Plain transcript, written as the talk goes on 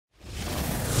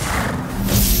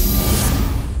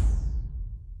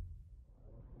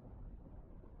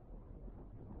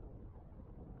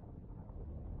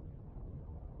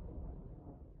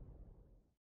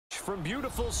from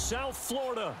beautiful South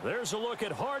Florida, there's a look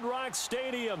at Hard Rock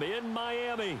Stadium in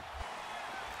Miami. Here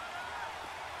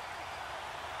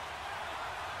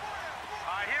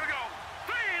we go.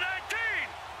 3-19.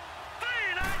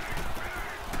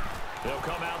 3-19. They'll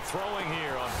come out throwing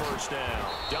here on first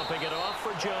down. Dumping it off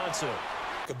for Johnson.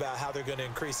 About how they're going to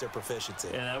increase their proficiency.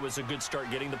 And that was a good start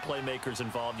getting the playmakers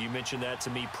involved. You mentioned that to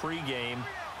me pregame.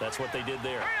 That's what they did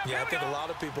there. Yeah, I think a lot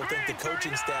of people think the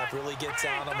coaching staff really gets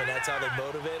on them, and that's how they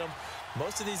motivate them.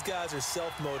 Most of these guys are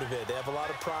self-motivated. They have a lot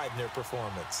of pride in their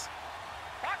performance.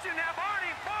 Watch him now,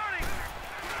 Barney.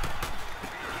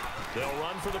 They'll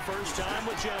run for the first time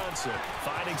with Johnson,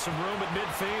 finding some room at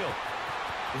midfield.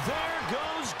 There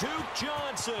goes Duke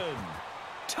Johnson.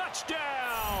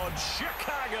 Touchdown,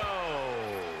 Chicago.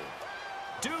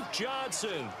 Duke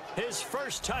Johnson, his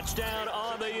first touchdown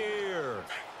on the year.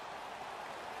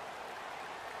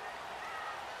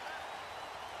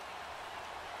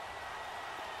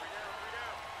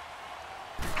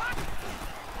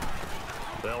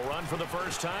 They'll run for the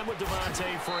first time with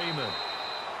Devontae Freeman.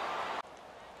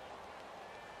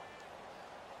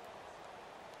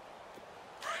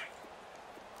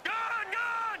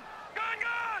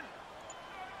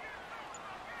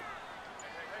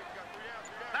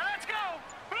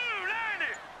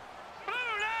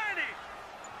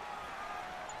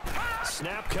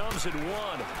 Snap comes at 1,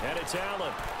 and it's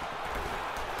Allen.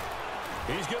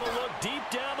 He's going to look deep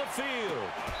down the field,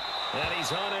 and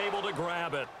he's unable to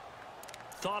grab it.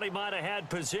 Thought he might have had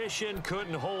position,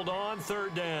 couldn't hold on,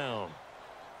 third down.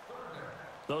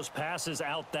 Those passes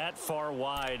out that far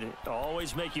wide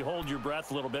always make you hold your breath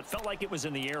a little bit. Felt like it was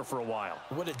in the air for a while.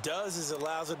 What it does is it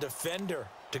allows a defender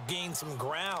to gain some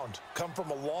ground, come from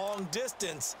a long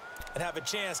distance, and have a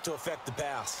chance to affect the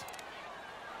pass.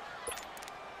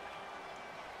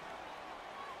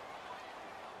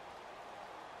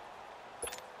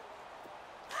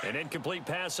 An incomplete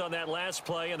pass on that last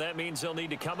play, and that means they'll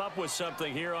need to come up with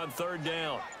something here on third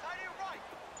down.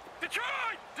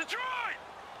 Detroit!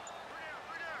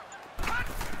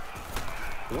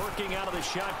 Working out of the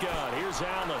shotgun. Here's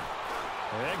Allen.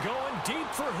 And going deep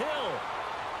for Hill.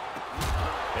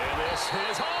 And this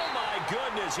is, oh my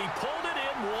goodness, he pulled it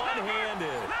in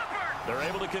one-handed. They're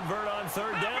able to convert on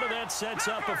third down, and that sets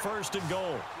up a first and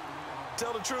goal.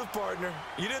 Tell the truth, partner.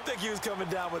 You didn't think he was coming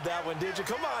down with that one, did you?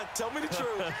 Come on, tell me the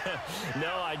truth.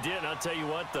 No, I didn't. I'll tell you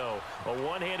what, though. A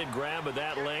one-handed grab of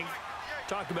that length.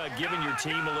 Talk about giving your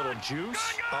team a little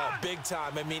juice. Oh, big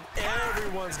time. I mean,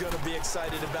 everyone's going to be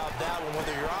excited about that one,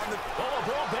 whether you're on the... Oh, a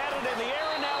ball batted in the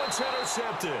air, and now it's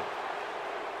intercepted.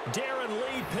 Darren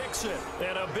Lee picks it,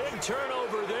 and a big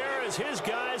turnover there as his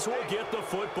guys will get the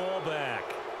football back.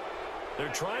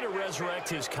 They're trying to resurrect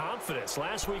his confidence.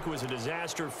 Last week was a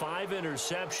disaster. 5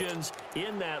 interceptions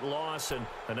in that loss, and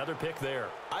another pick there.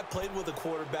 I played with a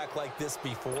quarterback like this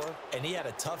before, and he had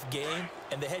a tough game,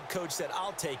 and the head coach said,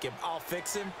 I'll take him, I'll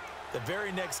fix him. The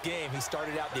very next game, he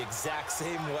started out the exact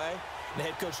same way. And the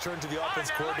head coach turned to the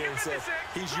offense coordinator and said,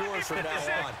 he's yours from now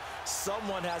on.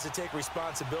 Someone has to take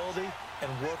responsibility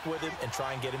and work with him and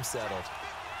try and get him settled.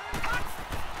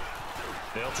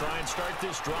 They'll try and start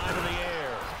this drive in the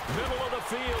air. Middle of the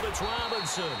field, it's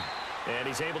Robinson. And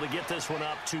he's able to get this one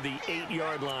up to the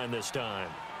 8-yard line this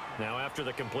time. Now, after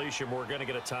the completion, we're going to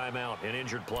get a timeout, an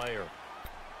injured player.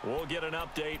 We'll get an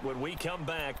update when we come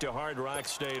back to Hard Rock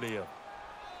Stadium.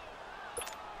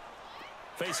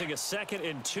 Facing a 2nd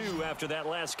and 2 after that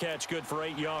last catch, good for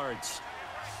 8 yards.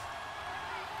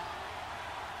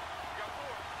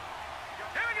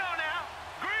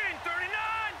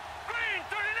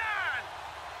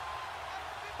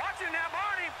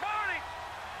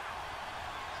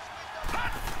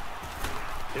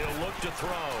 He'll look to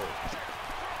throw.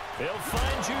 He'll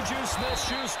find Juju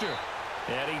Smith-Schuster.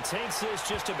 And he takes this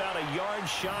just about a yard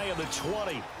shy of the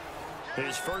 20.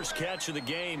 His first catch of the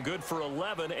game, good for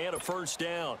 11 and a first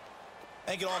down. I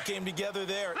think it all came together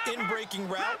there. In-breaking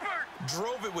route,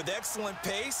 drove it with excellent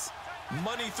pace.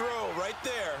 Money throw right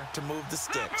there to move the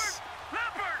sticks.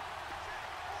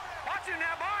 Watch him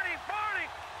now, Barney.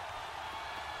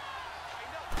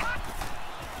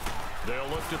 They'll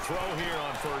look to throw here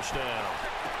on first down.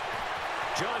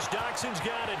 Josh Doxson's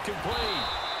got it complete.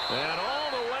 And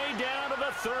all the way down to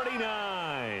the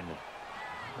 39.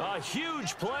 A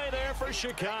huge play there for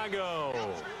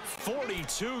Chicago.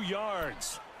 42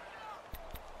 yards.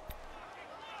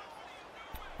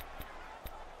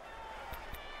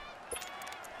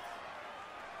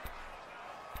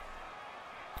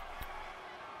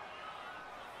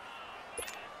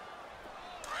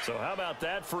 So how about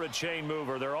that for a chain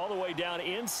mover? They're all the way down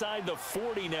inside the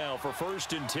 40 now for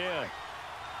 1st and 10. Here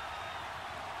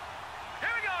we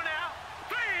go now.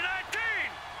 3-19.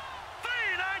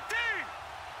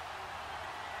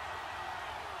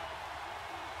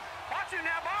 Watch him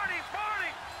now, Barney.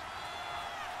 Barney.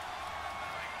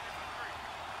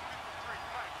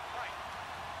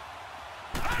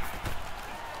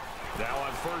 Now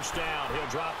on first down, he'll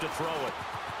drop to throw it.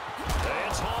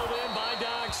 It's hauled in by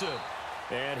Dodson.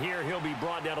 And here he'll be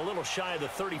brought down a little shy of the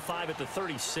 35 at the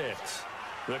 36.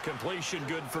 The completion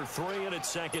good for 3, and it's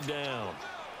second down.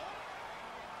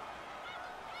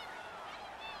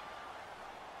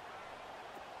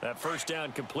 That first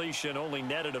down completion only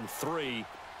netted him 3.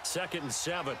 2nd and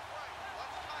 7.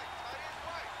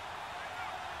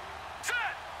 Set.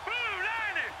 Blue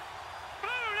 90. Blue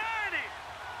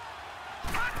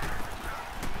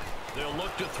 90. They'll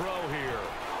look to throw here.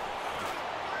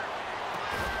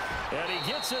 And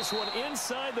he gets this one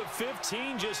inside the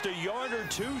 15, just a yard or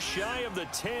 2 shy of the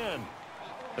 10.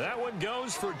 That one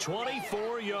goes for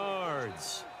 24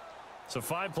 yards. So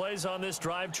 5 plays on this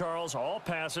drive, Charles. All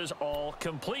passes, all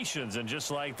completions. And just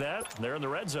like that, they're in the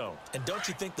red zone. And don't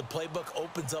you think the playbook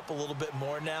opens up a little bit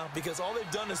more now? Because all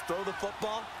they've done is throw the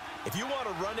football. If you want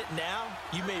to run it now,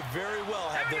 you may very well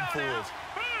have them fooled.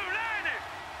 Blue 90.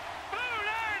 Blue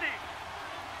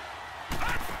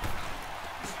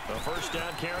 90. A first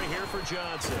down carry here for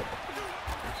Johnson.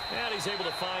 And he's able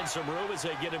to find some room as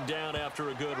they get him down after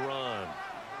a good run.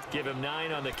 Give him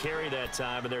 9 on the carry that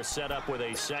time, and they're set up with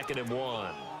a 2nd and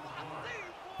 1.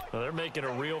 Well, they're making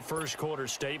a real first-quarter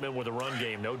statement with a run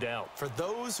game, no doubt. For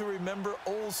those who remember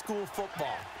old-school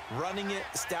football, running it,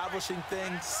 establishing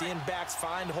things, seeing backs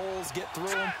find holes, get through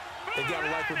them, they've got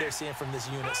to like what they're seeing from this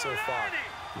unit so far.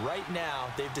 Right now,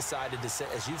 they've decided to,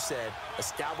 as you said,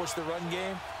 establish the run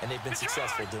game, and they've been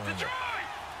successful doing it.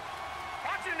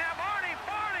 Watch him now, Barney.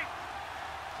 Barney.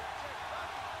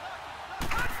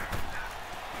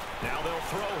 Now they'll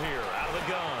throw here out of the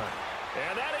gun.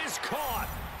 And that is caught.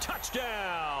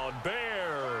 Touchdown,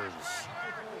 Bears.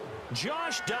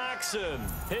 Josh Doctson,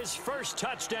 his first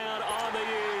touchdown on the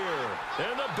year.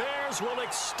 And the Bears will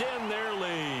extend their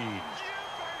lead.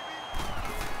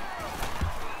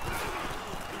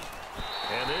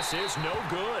 And this is no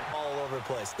good. All over the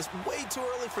place. It's way too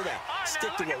early for that.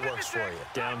 Stick to what works for you.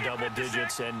 Down double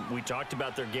digits, and we talked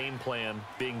about their game plan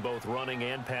being both running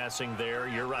and passing there.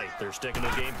 You're right. They're sticking to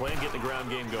the game plan, getting the ground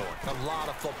game going. A lot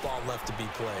of football left to be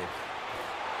played.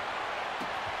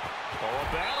 Oh,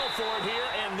 a battle for it here,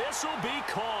 and this will be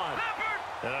caught.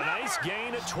 And a nice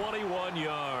gain of 21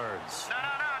 yards. No.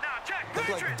 Check. Looked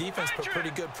like the defense put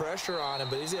pretty good pressure on him,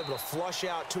 but he's able to flush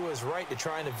out to his right to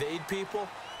try and evade people.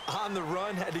 On the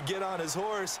run, had to get on his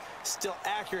horse. Still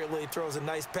accurately throws a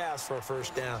nice pass for a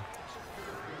first down.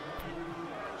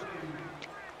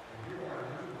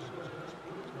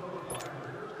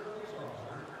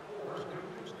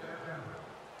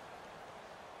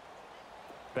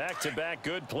 Back-to-back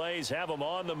good plays have them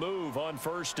on the move on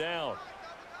first down.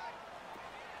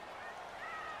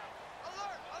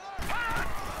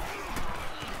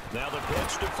 Now the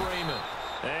pitch to Freeman.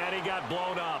 And he got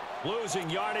blown up. Losing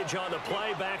yardage on the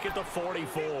play back at the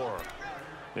 44.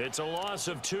 It's a loss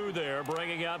of 2 there,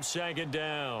 bringing up second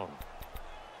down.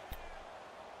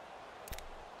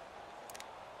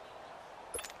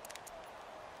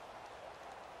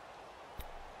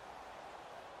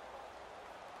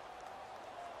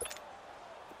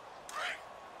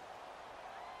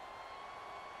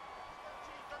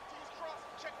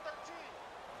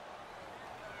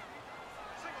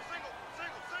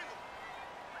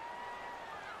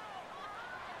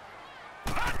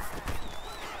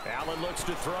 Allen looks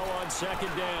to throw on second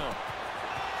down.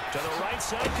 To the right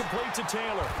side, complete to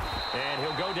Taylor. And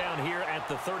he'll go down here at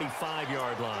the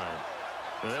 35-yard line.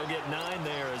 And they'll get 9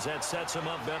 there as that sets him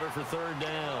up better for third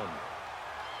down.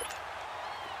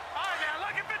 All right, now,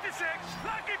 lucky 56.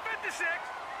 Lucky 56.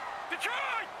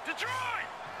 Detroit. Detroit.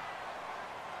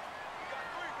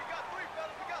 We got 3,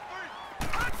 fellas. We got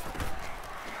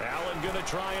 3. Allen going to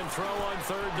try and throw on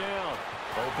third down.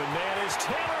 Open man is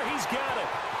Taylor. He's got it.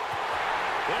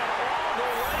 And all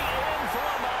the way in for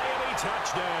a Miami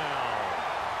touchdown.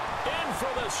 In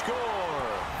for the score.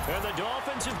 And the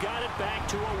Dolphins have got it back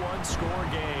to a 1-score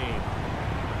game.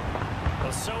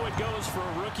 Well, so it goes for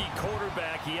a rookie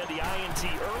quarterback. He had the INT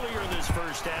earlier in this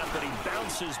first half, but he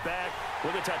bounces back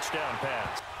with a touchdown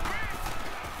pass.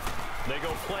 They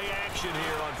go play action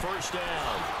here on first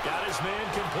down. Got his man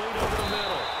complete over the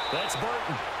middle. That's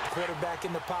Burton. Quarterback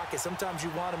in the pocket. Sometimes you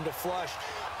want him to flush.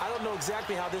 I don't know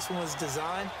exactly how this one was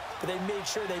designed, but they made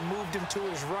sure they moved him to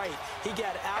his right. He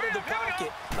got out of the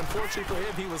pocket. Unfortunately for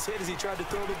him, he was hit as he tried to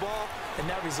throw the ball, and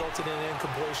that resulted in an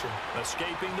incompletion.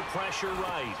 Escaping the pressure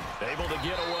right. Able to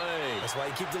get away. That's why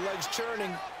you keep the legs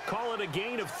churning. Call it a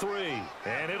gain of 3,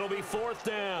 and it'll be fourth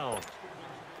down.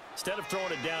 Instead of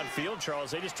throwing it downfield,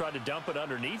 Charles, they just tried to dump it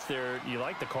underneath there. You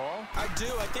like the call? I do.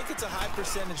 I think it's a high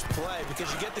percentage play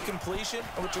because you get the completion,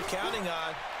 and what you're counting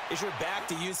on is your back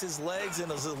to use his legs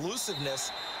and his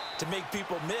elusiveness to make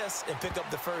people miss and pick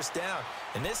up the first down.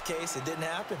 In this case, it didn't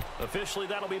happen. Officially,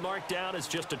 that'll be marked down as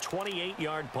just a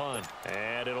 28-yard punt.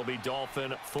 And it'll be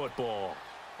Dolphin football.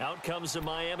 Out comes the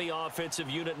Miami offensive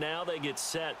unit now. They get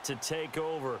set to take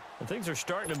over. And things are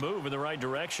starting to move in the right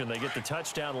direction. They get the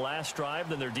touchdown last drive,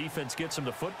 then their defense gets them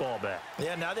the football back.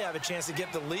 Yeah, now they have a chance to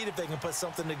get the lead if they can put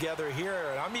something together here.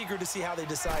 And I'm eager to see how they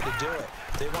decide to do it.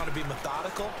 Do they want to be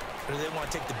methodical, or do they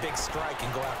want to take the big strike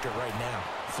and go after it right now?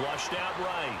 Flushed out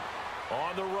right.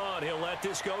 On the run, he'll let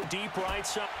this go deep right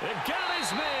side. And got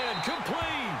his man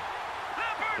complete.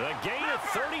 The gain of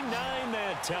 39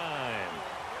 that time.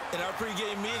 In our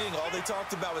pregame meeting, all they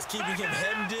talked about was keeping him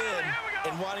hemmed in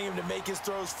and wanting him to make his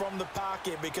throws from the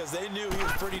pocket because they knew he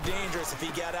was pretty dangerous if he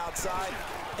got outside,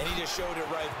 and he just showed it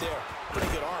right there. Pretty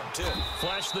good arm, too.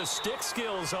 Flashed the stick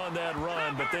skills on that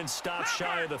run, but then stopped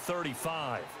shy of the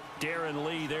 35. Darren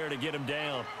Lee there to get him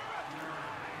down.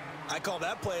 I call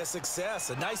that play a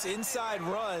success. A nice inside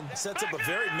run sets up a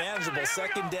very manageable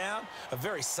second down, a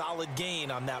very solid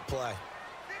gain on that play.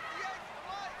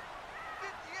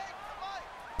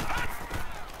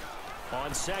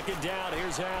 On second down,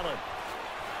 here's Allen.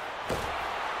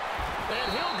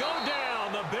 And he'll go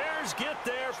down. The Bears get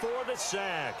there for the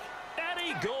sack.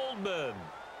 Eddie Goldman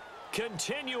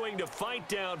continuing to fight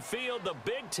downfield. The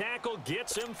big tackle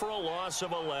gets him for a loss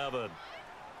of 11.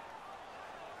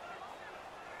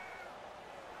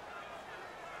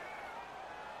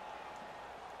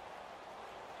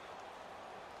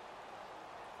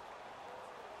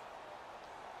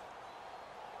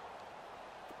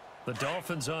 The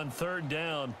Dolphins on third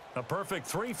down. A perfect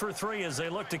 3 for 3 as they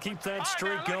look to keep that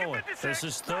streak going. This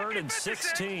is 3rd and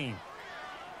 16.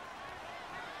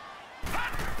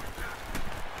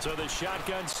 So the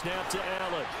shotgun snap to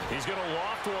Allen. He's going to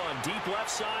loft one deep left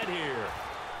side here.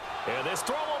 And this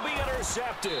throw will be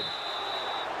intercepted.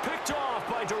 Picked off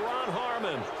by Duron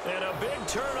Harmon. And a big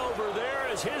turnover there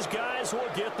as his guys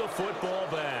will get the football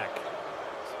back.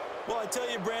 Well, I tell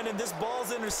you, Brandon, this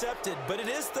ball's intercepted, but it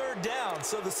is third down.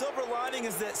 So the silver lining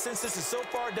is that since this is so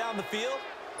far down the field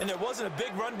and there wasn't a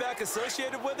big run back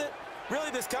associated with it,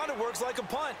 really this kind of works like a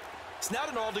punt. It's not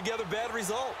an altogether bad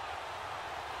result.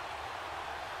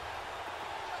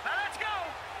 Now let's go.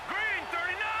 Green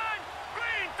 39.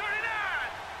 Green 39.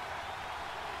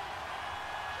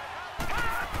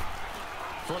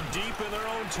 From deep in their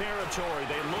own territory,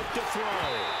 they look to throw.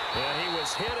 And he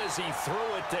was hit as he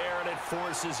threw it there, and it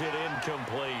forces it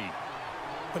incomplete.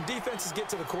 When defenses get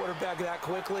to the quarterback that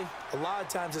quickly, a lot of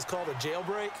times it's called a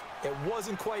jailbreak. It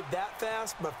wasn't quite that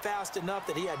fast, but fast enough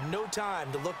that he had no time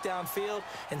to look downfield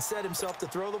and set himself to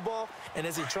throw the ball. And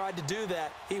as he tried to do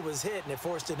that, he was hit, and it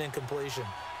forced an incompletion.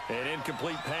 An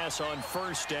incomplete pass on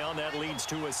first down. That leads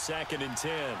to a 2nd and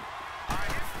 10.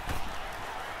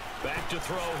 Back to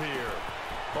throw here.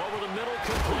 Over the middle,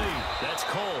 complete. That's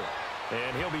Cole.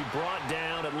 And he'll be brought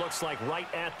down, it looks like, right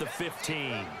at the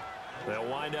 15. They'll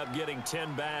wind up getting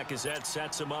 10 back as that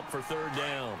sets them up for third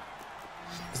down.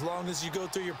 As long as you go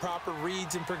through your proper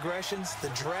reads and progressions, the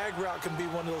drag route can be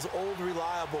one of those old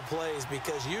reliable plays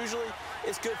because usually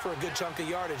it's good for a good chunk of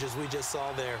yardage, as we just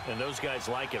saw there. And those guys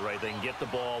like it, right? They can get the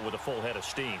ball with a full head of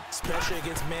steam. Especially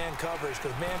against man coverage,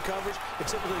 because man coverage, they're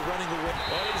typically running away.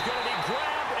 And he's going to be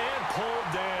grabbed and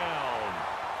pulled down.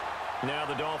 Now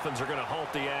the Dolphins are going to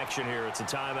halt the action here. It's a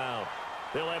timeout.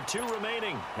 They'll have 2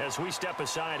 remaining as we step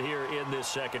aside here in this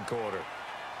second quarter.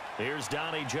 Here's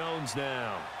Donnie Jones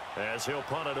now as he'll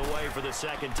punt it away for the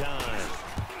second time.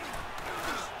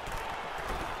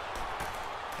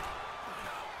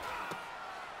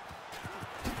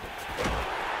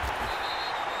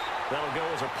 That'll go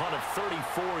as a punt of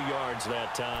 34 yards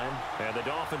that time. And the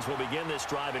Dolphins will begin this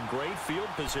drive in great field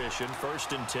position,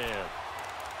 1st and 10.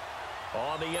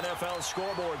 On the NFL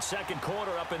scoreboard, second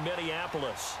quarter up in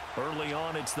Minneapolis. Early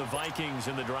on, it's the Vikings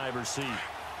in the driver's seat.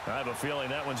 I have a feeling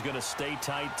that one's going to stay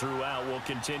tight throughout. We'll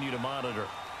continue to monitor.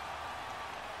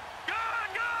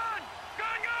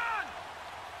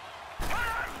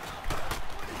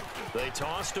 They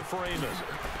toss to Freeman.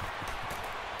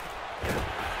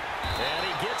 And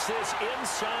he gets this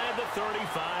inside the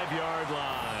 35-yard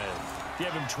line.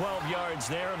 Give him 12 yards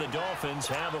there, and the Dolphins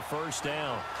have a first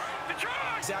down.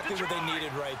 Exactly what they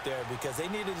needed right there, because they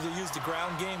needed to use the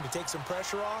ground game to take some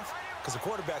pressure off, because the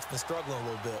quarterback's been struggling a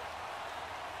little bit.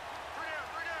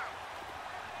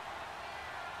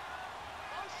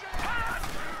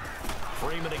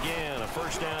 Freeman again, a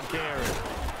first down carry.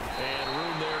 And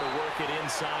room there to work it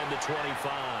inside the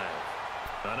 25.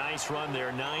 A nice run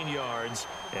there, 9 yards,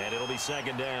 and it'll be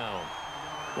second down.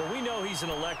 Well, we know he's an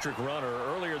electric runner.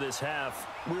 Earlier this half,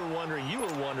 you were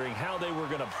wondering how they were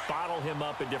going to bottle him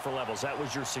up at different levels. That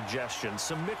was your suggestion.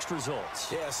 Some mixed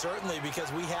results. Yeah, certainly,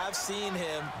 because we have seen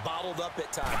him bottled up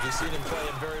at times. We've seen him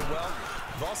playing very well.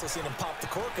 We've also seen him pop the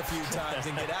cork a few times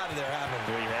and get out of there, haven't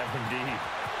we? We have indeed.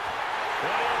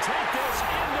 And he'll take this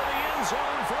into the end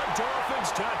zone for a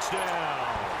Dolphins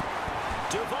touchdown.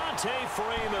 Devontae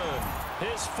Freeman,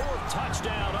 his 4th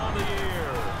touchdown on the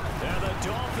year. And the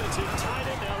Dolphins have tied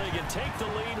it. Now they can take the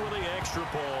lead with the extra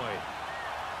point.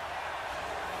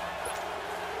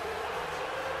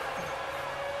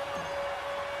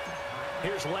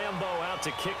 Here's Lambeau out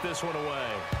to kick this one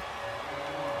away.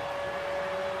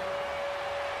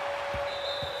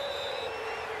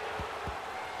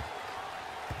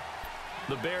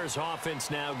 The Bears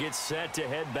offense now gets set to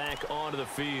head back onto the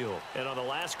field. And on the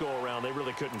last go-around, they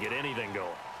really couldn't get anything going.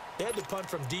 They had to punt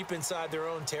from deep inside their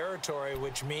own territory,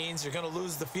 which means you're going to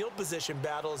lose the field position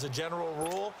battle as a general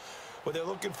rule. What they're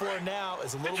looking for now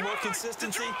is a little more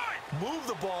consistency, move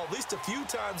the ball at least a few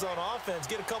times on offense,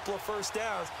 get a couple of first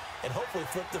downs, and hopefully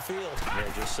flip the field. Yeah,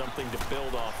 just something to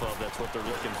build off of. That's what they're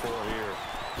looking for here.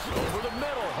 Over the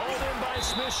middle, hauled in by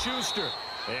Smith-Schuster.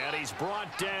 And he's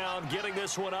brought down, getting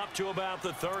this one up to about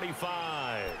the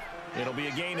 35. It'll be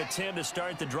a gain of 10 to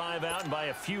start the drive out, and by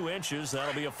a few inches,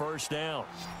 that'll be a first down.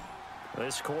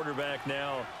 This quarterback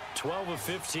now 12 of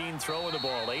 15 throwing the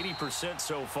ball, 80%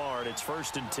 so far, and it's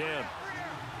 1st and 10.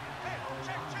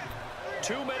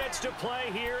 2 minutes to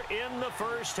play here in the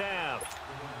first half.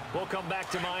 We'll come back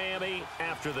to Miami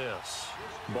after this.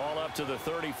 Ball up to the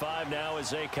 35 now as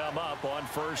they come up on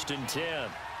 1st and 10.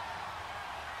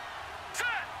 Set!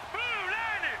 Blue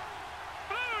 90!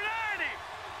 Blue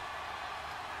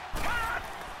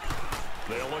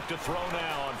 90! They'll look to throw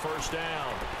now on 1st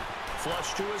down.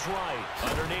 Flush to his right,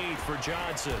 underneath for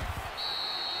Johnson.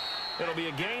 It'll be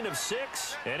a gain of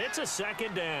 6, and it's a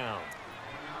 2nd down.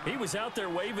 He was out there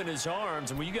waving his arms,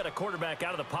 and when you got a quarterback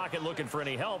out of the pocket looking for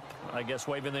any help, I guess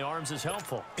waving the arms is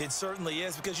helpful. It certainly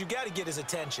is, because you got to get his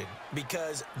attention,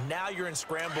 because now you're in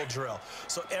scramble drill.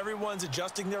 So everyone's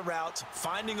adjusting their routes,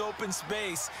 finding open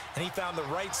space, and he found the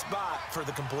right spot for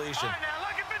the completion. All right, now,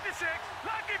 lucky 56,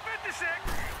 lucky 56.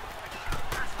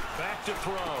 Back to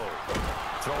throw.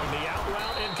 Throwing the out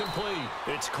route incomplete.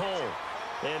 It's Cole.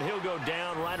 And he'll go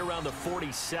down right around the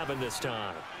 47 this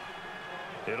time.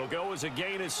 It'll go as a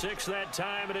gain of 6 that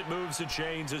time, and it moves the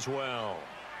chains as well.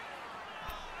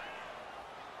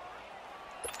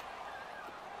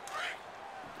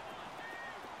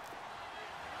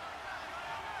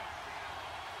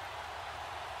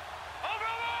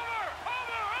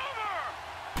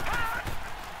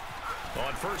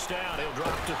 On 1st down, he'll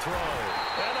drop to throw.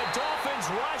 And the Dolphins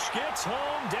rush gets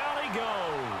home. Down he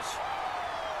goes.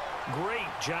 Great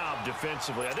job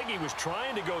defensively. I think he was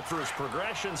trying to go through his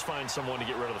progressions, find someone to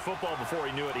get rid of the football. Before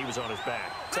he knew it, he was on his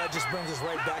back. So that just brings us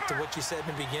right back to what you said in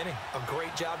the beginning. A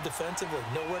great job defensively.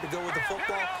 Nowhere to go with the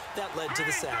football. That led to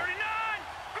the sack.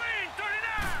 Green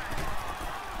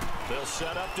 39! They'll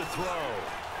set up to throw.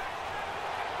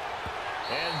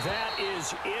 And that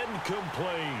is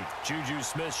incomplete. Juju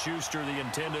Smith-Schuster, the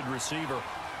intended receiver.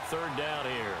 3rd down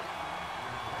here.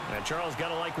 And Charles, got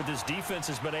to like what this defense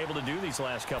has been able to do these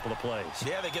last couple of plays.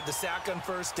 Yeah, they get the sack on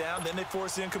 1st down, then they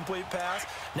force the incomplete pass.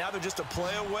 Now they're just a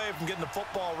play away from getting the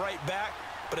football right back,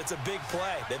 but it's a big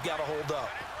play. They've got to hold up.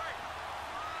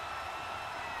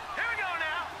 Here we go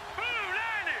now. Blue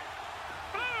 90!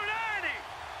 Blue 90!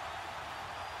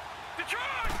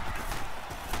 Detroit!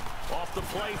 Off the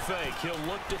play fake, he'll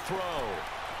look to throw.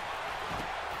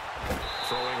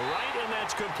 Throwing right, and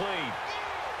that's complete.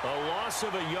 A loss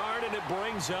of a yard, and it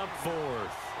brings up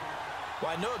 4th. Well,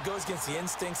 I know it goes against the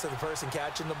instincts of the person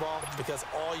catching the ball, because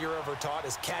all you're ever taught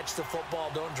is catch the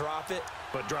football, don't drop it.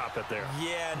 But drop it there.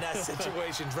 Yeah, in that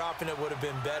situation, dropping it would have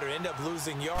been better. End up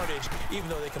losing yardage, even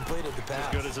though they completed the pass.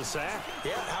 As good as a sack.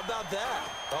 Yeah, how about that?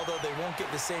 Although they won't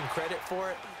get the same credit for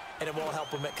it, and it won't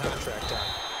help them at contract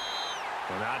time.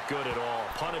 Well, not good at all.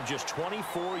 Punt of just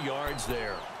 24 yards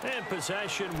there. And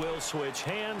possession will switch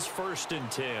hands, 1st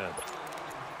and 10.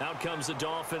 Out comes the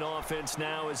Dolphin offense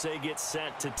now as they get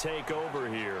set to take over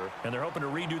here. And they're hoping to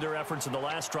redo their efforts in the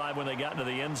last drive when they got into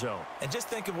the end zone. And just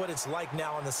think of what it's like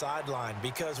now on the sideline,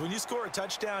 because when you score a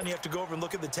touchdown, you have to go over and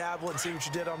look at the tablet and see what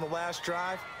you did on the last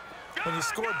drive. When you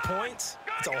scored points,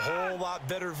 it's a whole lot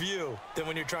better view than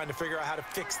when you're trying to figure out how to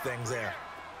fix things there.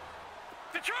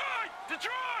 Detroit! Detroit!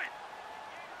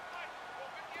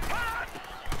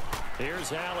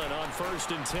 Here's Allen on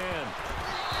 1st and 10.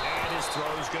 And his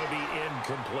throw's going to be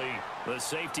incomplete. The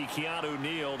safety, Keanu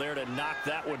Neal, there to knock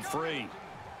that one free.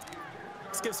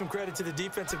 Let's give some credit to the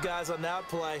defensive guys on that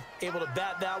play. Able to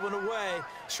bat that one away.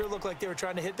 Sure looked like they were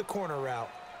trying to hit the corner route.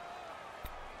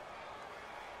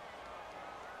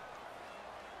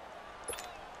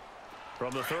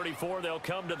 From the 34, they'll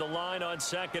come to the line on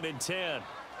 2nd and 10.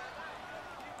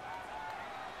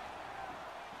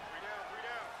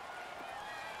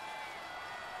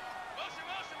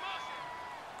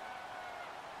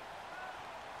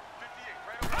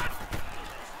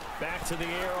 Back to the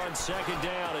air on 2nd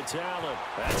down. It's Allen.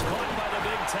 That's caught by the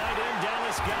big tight end.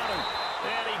 Dallas got him.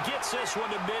 And he gets this one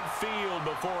to midfield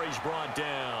before he's brought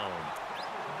down.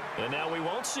 And now we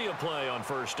won't see a play on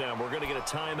 1st down. We're going to get a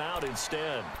timeout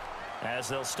instead, as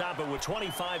they'll stop it with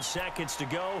 25 seconds to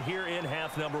go here in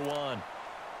half number 1.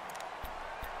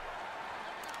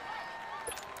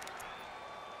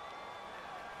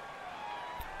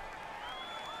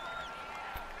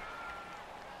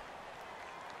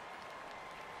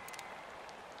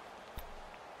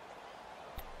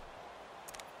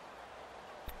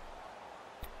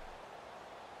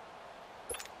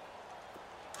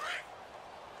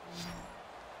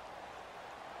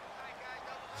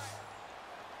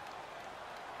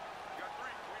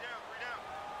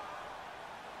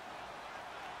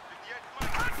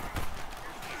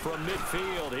 From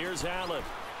midfield, here's Allen.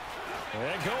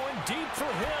 And going deep for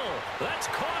Hill. That's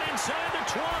caught inside the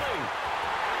 20.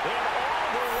 And all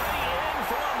the way in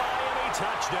for a Miami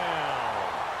touchdown.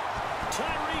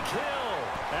 Tyreek Hill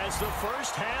as the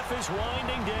first half is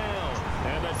winding down.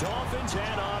 And the Dolphins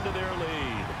add on to their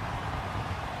lead.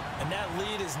 And that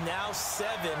lead is now 7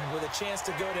 with a chance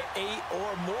to go to 8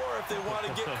 or more if they want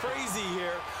to get crazy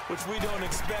here, which we don't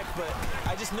expect. But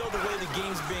I just know the way the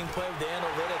game's being played with the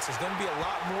analytics, there's going to be a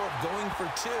lot more going for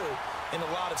 2 in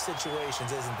a lot of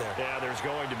situations, isn't there? Yeah, there's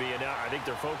going to be. And I think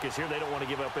their focus here, they don't want to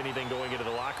give up anything going into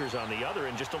the lockers on the other,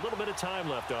 and just a little bit of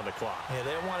time left on the clock. Yeah,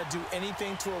 they don't want to do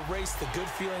anything to erase the good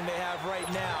feeling they have right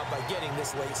now by getting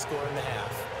this late score in the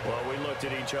half. Well, we looked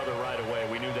at each other right away.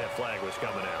 We knew that flag was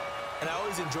coming out. And I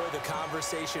always enjoy the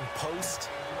conversation post,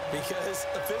 because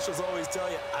officials always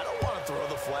tell you, I don't want to throw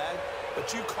the flag,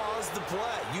 but you caused the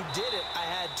play. You did it. I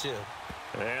had to.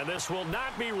 And this will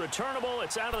not be returnable.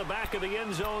 It's out of the back of the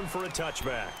end zone for a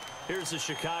touchback. Here's the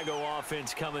Chicago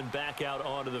offense coming back out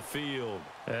onto the field.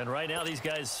 And right now these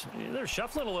guys, they're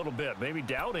shuffling a little bit, maybe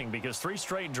doubting, because 3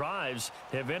 straight drives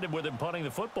have ended with them punting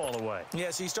the football away. Yeah,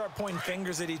 so you start pointing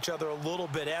fingers at each other a little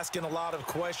bit, asking a lot of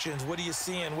questions. What are you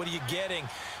seeing? What are you getting?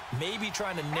 Maybe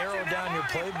trying to narrow down your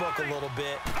playbook a little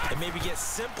bit and maybe get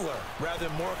simpler rather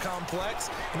than more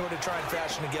complex in order to try and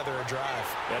fashion together a drive.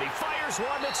 And he fires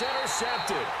one that's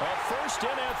intercepted. A first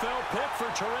NFL pick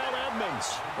for Terrell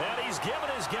Edmonds. And he's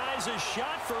given his guys a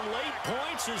shot for late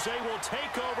points as they will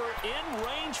take over in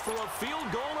range for a field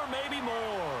goal or maybe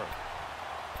more.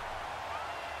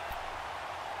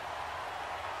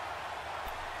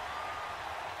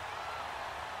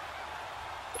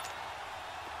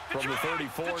 From the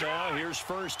 34 now, here's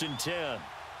 1st and 10.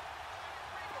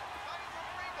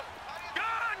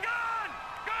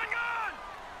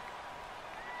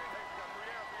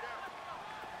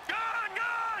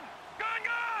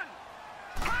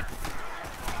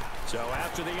 So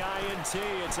after the INT,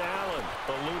 it's Allen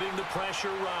eluding the pressure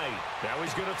right. Now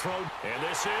he's going to throw, and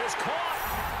this is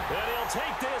caught. And he'll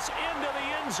take this into the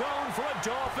end zone for a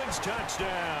Dolphins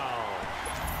touchdown.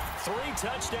 3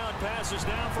 touchdown passes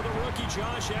now for the rookie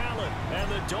Josh Allen, and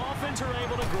the Dolphins are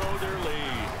able to grow their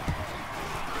lead.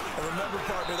 And remember,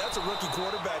 partner, that's a rookie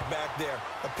quarterback back there.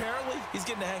 Apparently, he's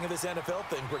getting the hang of this NFL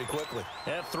thing pretty quickly.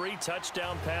 Have 3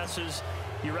 touchdown passes.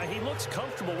 You're right, he looks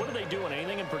comfortable. What are they doing?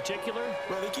 Anything in particular?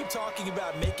 Well, they keep talking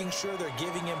about making sure they're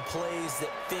giving him plays that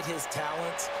fit his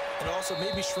talents and also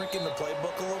maybe shrinking the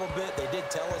playbook a little bit. They did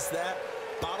tell us that.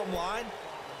 Bottom line,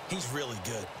 he's really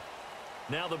good.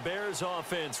 Now the Bears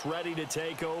offense ready to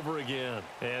take over again.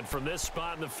 And from this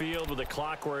spot in the field with the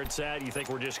clock where it's at, you think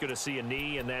we're just going to see a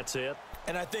knee and that's it?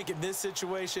 And I think in this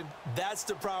situation, that's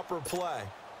the proper play.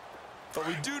 But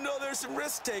we do know there's some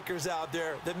risk takers out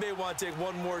there that may want to take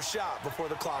one more shot before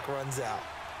the clock runs out.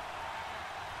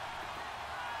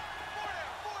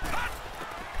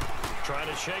 Trying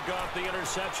to shake off the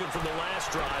interception from the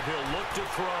last drive. He'll look to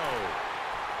throw.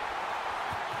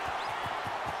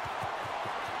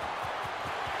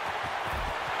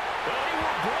 And he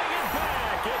will bring it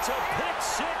back. It's a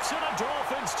pick-6 and a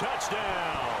Dolphins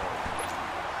touchdown.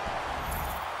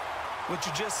 What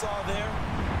you just saw there,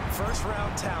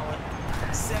 first-round talent,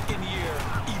 second year,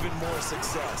 even more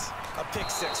success. A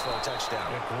pick-6 for a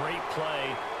touchdown. A great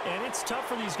play, and it's tough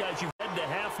for these guys. You've head to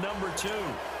half number 2.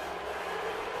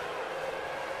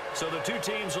 So the two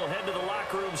teams will head to the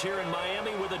locker rooms here in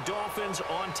Miami with the Dolphins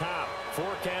on top.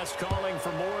 Forecast calling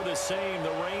for more of the same.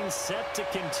 The rain set to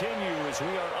continue as we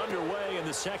are underway in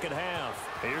the second half.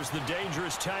 Here's the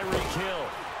dangerous Tyreek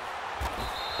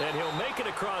Hill. And he'll make it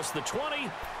across the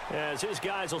 20 as his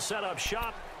guys will set up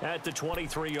shop at the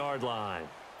 23-yard line.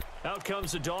 Out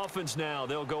comes the Dolphins now.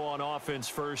 They'll go on offense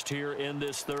first here in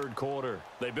this third quarter.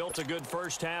 They built a good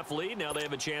first-half lead. Now they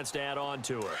have a chance to add on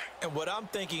to it. And what I'm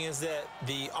thinking is that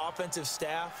the offensive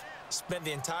staff spent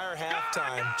the entire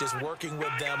halftime just working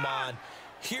with them on,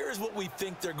 here's what we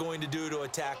think they're going to do to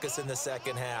attack us in the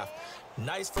second half.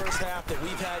 Nice first half that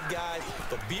we've had, guys,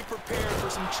 but be prepared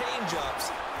for some change-ups.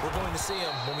 We're going to see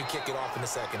them when we kick it off in the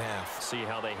second half. See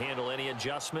how they handle any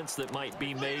adjustments that might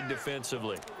be made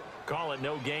defensively. Call it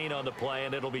no gain on the play,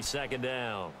 and it'll be second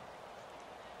down.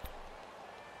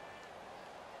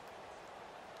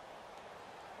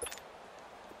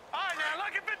 All right, now,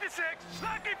 lucky 56.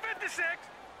 Lucky 56.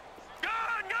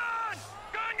 Gone, gone.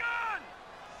 Gone, gone.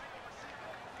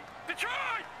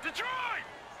 Detroit. Detroit.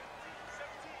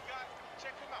 17, guys.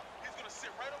 Check him out. He's going to sit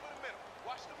right over the middle.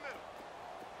 Watch the middle.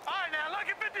 All right, now,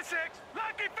 lucky 56.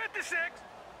 Lucky 56.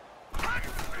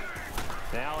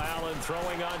 Now Allen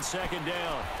throwing on second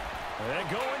down. And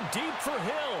going deep for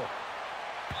Hill.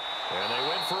 And they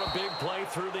went for a big play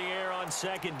through the air on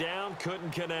second down.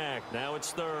 Couldn't connect. Now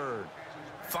it's third.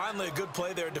 Finally, a good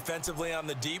play there defensively on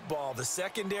the deep ball. The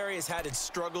secondary has had its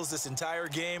struggles this entire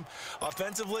game.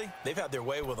 Offensively, they've had their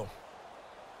way with them.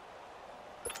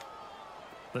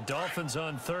 The Dolphins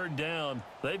on third down.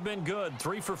 They've been good.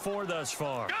 3 for 4 thus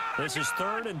far. This is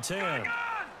 3rd and 10.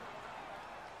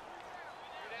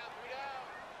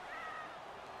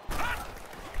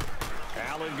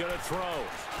 Allen going to throw.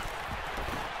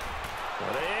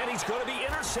 And he's going to be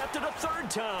intercepted a third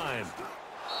time.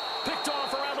 Picked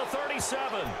off around the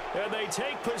 37. And they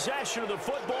take possession of the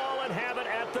football and have it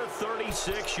at the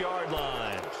 36-yard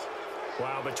line.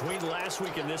 Wow, between last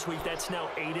week and this week, that's now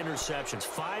 8 interceptions.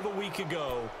 5 a week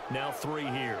ago, now 3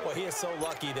 here. Well, he is so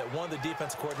lucky that one of the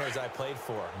defense coordinators I played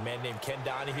for, a man named Ken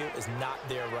Donahue, is not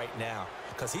there right now.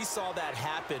 Because he saw that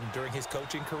happen during his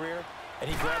coaching career, and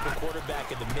he grabbed the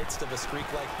quarterback in the midst of a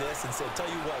streak like this and said, tell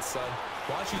you what, son,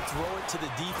 why don't you throw it to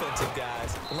the defensive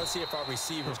guys, and let's see if our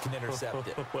receivers can intercept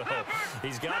it. Well,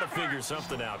 he's got to figure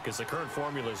something out because the current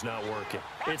formula is not working.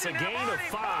 It's a gain of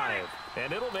 5,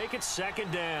 and it'll make it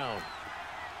second down.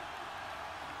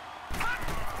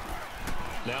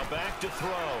 Now back to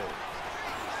throw.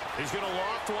 He's going to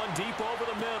loft one deep over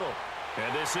the middle.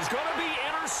 And this is going to be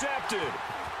intercepted.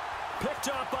 Picked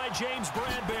up by James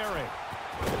Bradbury.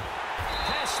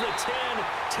 Past the 10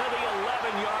 to the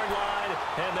 11-yard line,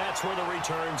 and that's where the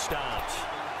return stops.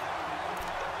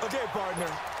 Okay, partner,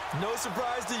 no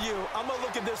surprise to you. I'm going to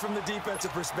look at this from the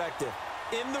defensive perspective.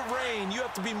 In the rain, you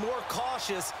have to be more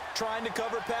cautious trying to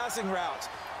cover passing routes.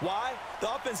 Why?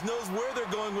 The offense knows where they're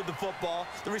going with the football.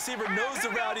 The receiver knows the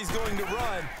route he's going to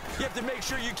run. You have to make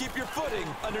sure you keep your footing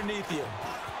underneath you.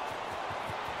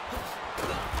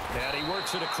 And he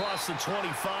works it across the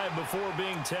 25 before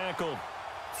being tackled.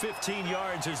 15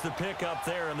 yards is the pickup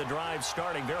there, and the drive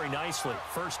starting very nicely.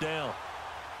 First down.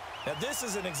 Now, this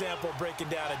is an example of breaking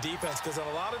down a defense because on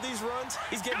a lot of these runs,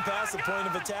 he's getting past the point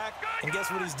of attack, and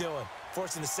guess what he's doing?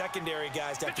 Forcing the secondary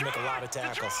guys to have to make a lot of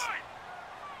tackles.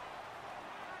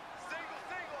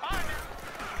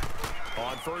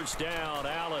 On first down,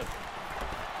 Allen.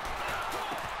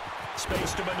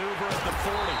 Space to maneuver at the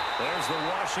 40. There's the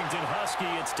Washington Husky.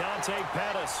 It's Dante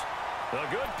Pettis. A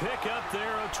good pickup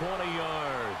there of 20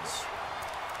 yards.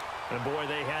 And, boy,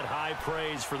 they had high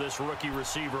praise for this rookie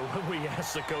receiver when we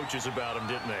asked the coaches about him,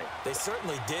 didn't they? They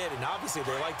certainly did, and obviously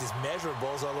they liked his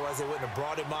measurables. Otherwise, they wouldn't have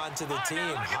brought him onto the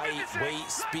team. Height,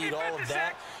 weight, speed, all of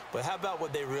that. But how about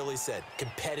what they really said?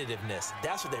 Competitiveness.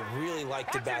 That's what they really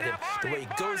liked about him. The way he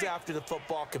goes after the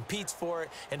football, competes for it,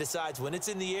 and decides when it's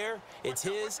in the air, it's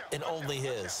his and only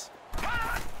his.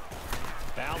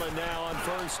 Allen now on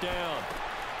first down.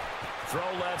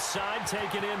 Throw left side,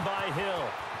 taken in by Hill.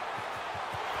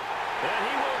 And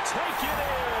he will take it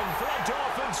in for a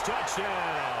Dolphins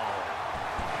touchdown.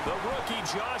 The rookie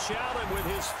Josh Allen with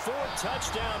his 4th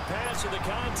touchdown pass of the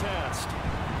contest.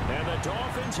 And the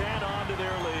Dolphins add on to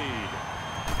their lead.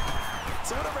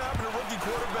 So whatever happened to rookie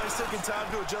quarterbacks taking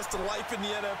time to adjust to life in the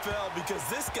NFL? Because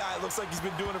this guy looks like he's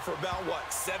been doing it for about,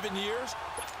 what, 7 years?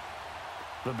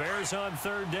 The Bears on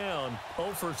third down.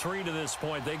 0 for 3 to this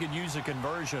point. They could use a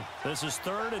conversion. This is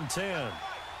 3rd and 10.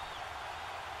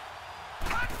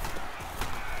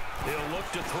 He'll look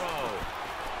to throw.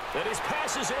 And his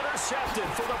pass is intercepted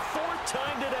for the 4th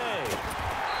time today.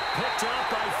 Picked up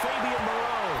by Fabian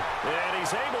Moreau. And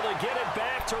he's able to get it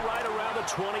back to right around the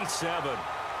 27.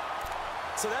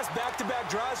 So that's back-to-back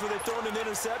drives where they've thrown an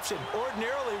interception.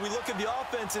 Ordinarily, we look at the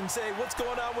offense and say, what's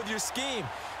going on with your scheme?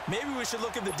 Maybe we should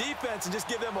look at the defense and just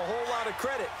give them a whole lot of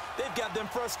credit. They've got them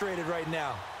frustrated right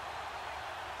now.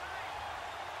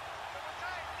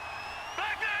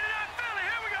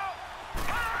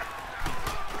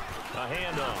 A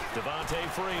handoff. Devontae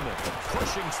Freeman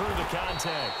pushing through the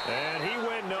contact. And he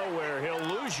went nowhere.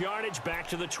 He'll lose yardage back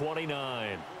to the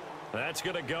 29. That's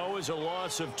going to go as a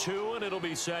loss of 2, and it'll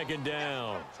be second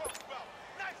down.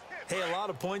 Hey, a lot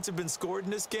of points have been scored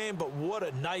in this game, but what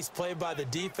a nice play by the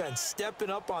defense. Stepping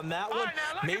up on that one.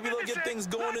 Maybe they'll get things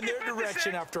going in their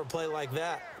direction after a play like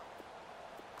that.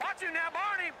 Watch it now,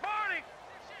 Barney.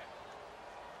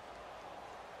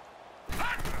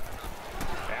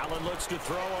 Allen looks to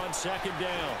throw on second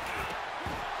down.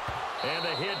 And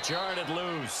the hit jarred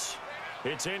loose.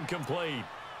 It's incomplete.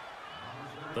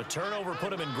 The turnover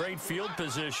put him in great field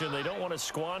position. They don't want to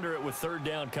squander it with third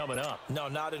down coming up. No,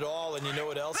 not at all. And you know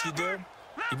what else you do?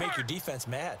 You make your defense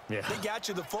mad. Yeah. They got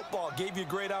you the football, gave you a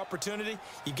great opportunity.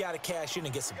 You got to cash in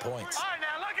and get some points. All right,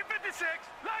 now, lucky 56.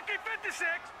 Lucky 56.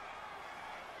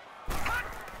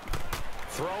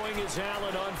 Throwing is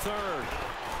Allen on third.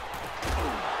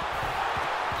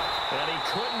 And he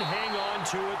couldn't hang on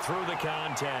to it through the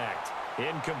contact.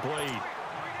 Incomplete.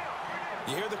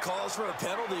 You hear the calls for a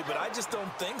penalty, but I just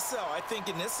don't think so. I think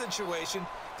in this situation,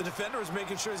 the defender was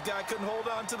making sure his guy couldn't hold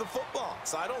on to the football.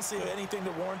 So I don't see anything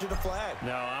that warranted a flag.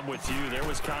 No, I'm with you. There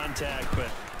was contact,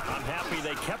 but I'm happy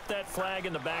they kept that flag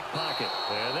in the back pocket.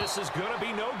 And this is going to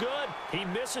be no good. He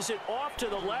misses it off to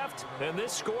the left, and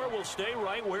this score will stay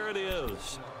right where it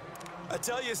is. I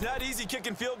tell you, it's not easy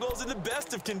kicking field goals in the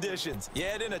best of conditions. You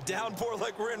add in a downpour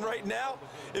like we're in right now,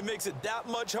 it makes it that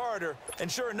much harder.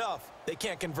 And sure enough, they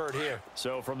can't convert here.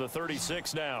 So from the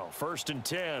 36 now, 1st and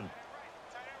 10.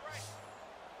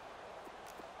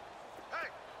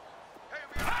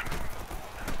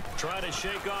 Trying to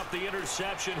shake off the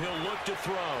interception. He'll look to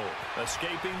throw.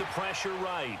 Escaping the pressure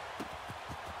right.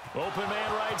 Open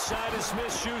man right side is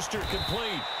Smith-Schuster,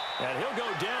 complete. And he'll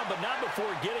go down, but not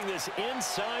before getting this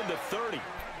inside the 30.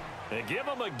 They give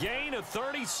him a gain of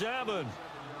 37.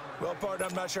 Well, partner,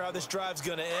 I'm not sure how this drive's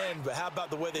going to end, but how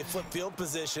about the way they flip field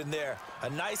position there? A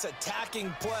nice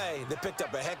attacking play that picked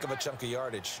up a heck of a chunk of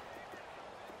yardage.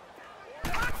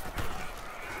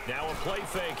 Now a play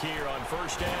fake here on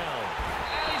 1st down.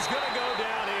 And he's going to go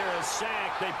down here, a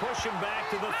sack. They push him back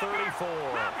to the 34.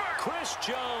 Chris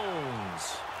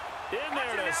Jones in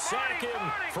there to sack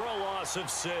him for a loss of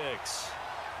 6.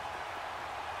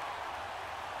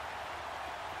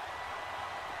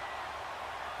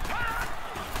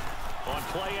 On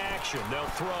play action, they'll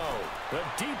throw. A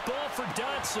deep ball for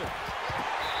Dotson.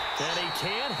 And he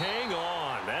can't hang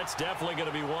on. That's definitely going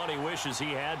to be one he wishes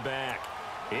he had back.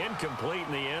 Incomplete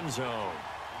in the end zone.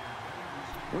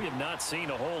 We have not seen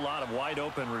a whole lot of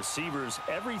wide-open receivers.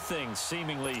 Everything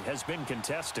seemingly has been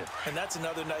contested. And that's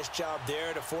another nice job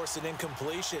there to force an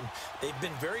incompletion. They've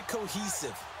been very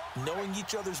cohesive, knowing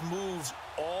each other's moves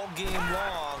all game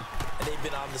long, and they've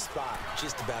been on the spot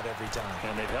just about every time.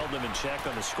 And they've held them in check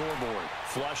on the scoreboard.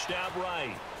 Flushed out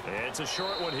right. It's a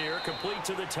short one here, complete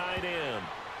to the tight end.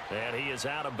 And he is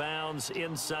out of bounds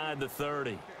inside the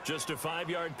 30. Just a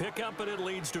 5-yard pickup, and it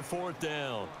leads to 4th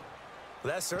down.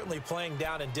 Well, that's certainly playing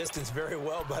down in distance very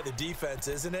well by the defense,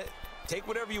 isn't it? Take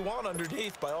whatever you want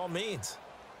underneath, by all means.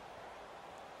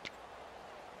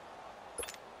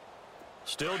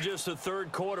 Still just the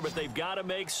 3rd quarter, but they've got to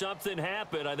make something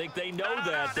happen. I think they know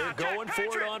that. They're going for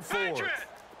it on 4th.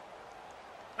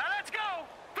 Now let's go.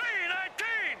 3-19.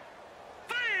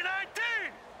 3-19.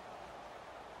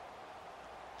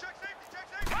 Check safety.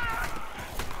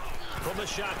 From the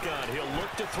shotgun, he'll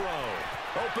look to throw.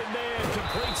 Open man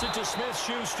completes it to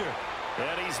Smith-Schuster.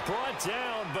 And he's brought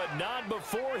down, but not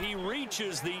before he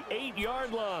reaches the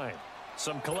 8-yard line.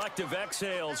 Some collective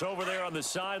exhales over there on the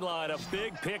sideline. A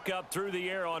big pickup through the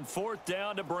air on 4th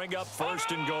down to bring up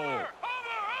 1st and goal. Over.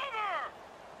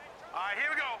 All right, here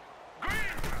we go.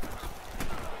 Green.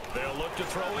 They'll look to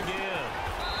throw again.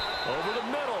 Over the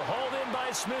middle, hauled in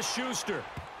by Smith-Schuster.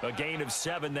 A gain of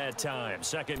 7 that time.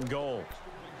 2nd and goal.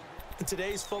 In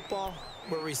today's football,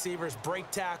 where receivers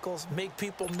break tackles, make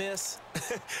people miss,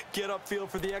 get upfield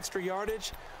for the extra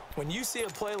yardage, when you see a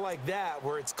play like that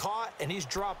where it's caught and he's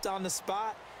dropped on the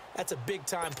spot, that's a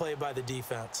big-time play by the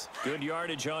defense. Good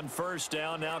yardage on 1st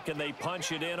down. Now can they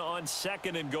punch it in on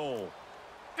 2nd and goal?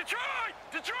 Detroit!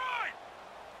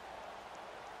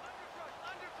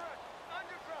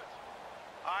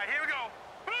 All right, here we go.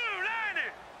 Blue 90.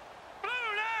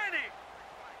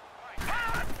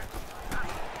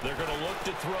 They're going to look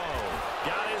to throw.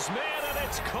 Got his man, and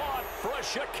it's caught for a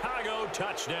Chicago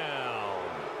touchdown.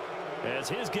 As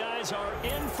his guys are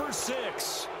in for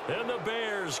 6, and the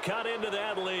Bears cut into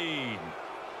that lead.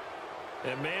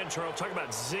 And, man, Charles, talk about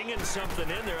zinging something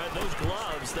in there. Those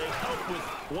gloves, they help with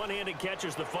one-handed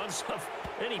catches, the fun stuff.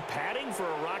 Any padding for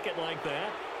a rocket like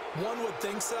that? One would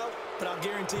think so, but I'll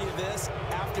guarantee you this.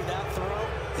 After that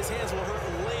throw, his hands will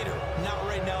hurt later. Not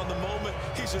right now in the moment.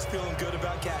 He's just feeling good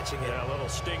about catching it. Yeah, a little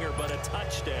stinger, but a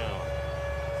touchdown.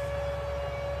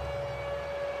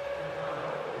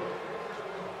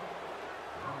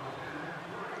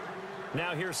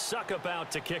 Now here's Suckup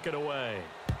out to kick it away.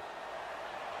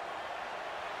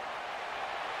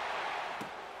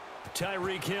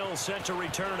 Tyreek Hill set to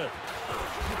return it.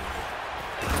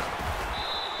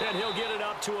 And he'll get it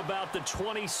up to about the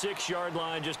 26-yard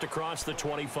line, just across the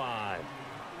 25.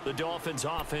 The Dolphins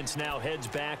offense now heads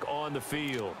back on the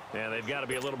field. And they've got to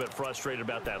be a little bit frustrated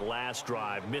about that last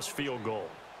drive, missed field goal.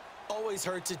 Always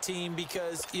hurts a team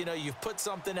because, you know, you've put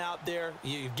something out there,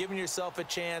 you've given yourself a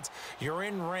chance, you're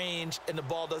in range, and the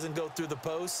ball doesn't go through the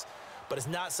posts. But it's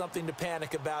not something to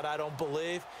panic about, I don't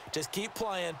believe. Just keep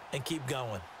playing and keep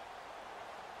going.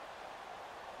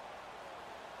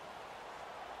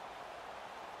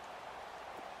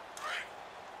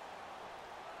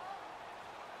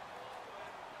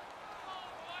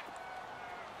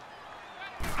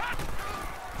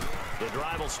 The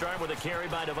drive will start with a carry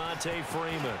by Devontae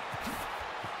Freeman.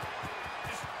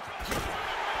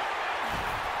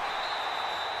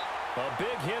 A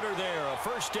big hitter there, a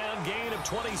first down gain of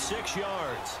 26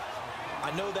 yards.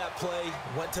 I know that play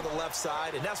went to the left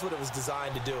side, and that's what it was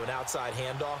designed to do, an outside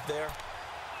handoff there.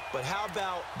 But how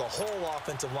about the whole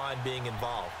offensive line being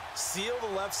involved? Seal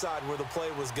the left side where the play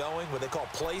was going, what they call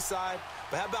play side.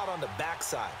 But how about on the back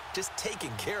side? Just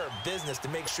taking care of business to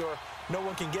make sure no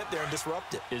one can get there and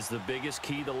disrupt it. Is the biggest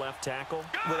key the left tackle?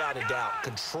 Without a doubt.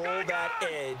 Control that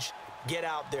edge. Get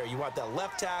out there. You want that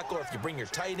left tackle. If you bring your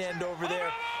tight end over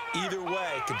there, either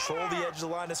way, control the edge of the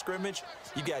line of scrimmage.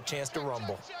 You got a chance to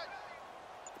rumble.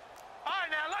 All right,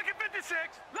 now, lucky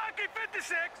 56. Lucky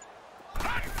 56.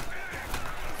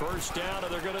 First down,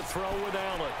 and they're going to throw with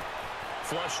Allen.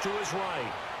 Flush to his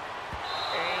right.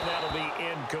 And that'll be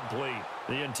incomplete.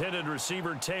 The intended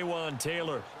receiver, Taywan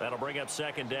Taylor. That'll bring up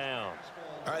second down.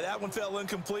 All right, that one fell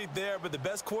incomplete there, but the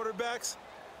best quarterbacks,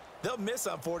 they'll miss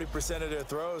on 40% of their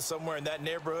throws, somewhere in that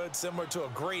neighborhood, similar to a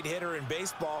great hitter in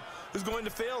baseball who's going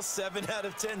to fail 7 out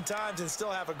of 10 times and still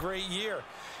have a great year.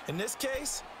 In this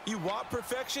case, you want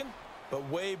perfection, but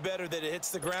way better that it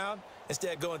hits the ground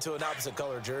instead of going to an opposite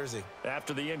color jersey.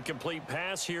 After the incomplete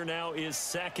pass, here now is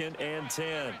 2nd and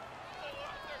 10.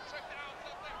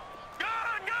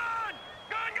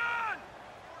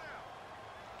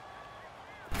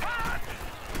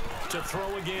 To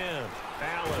throw again.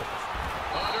 Allen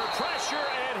under pressure,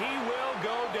 and he will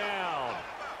go down.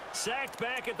 Sacked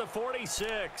back at the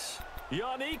 46.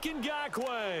 Yannick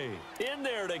Ngakoue in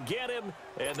there to get him,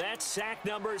 and that's sack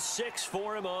number 6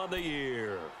 for him on the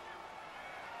year.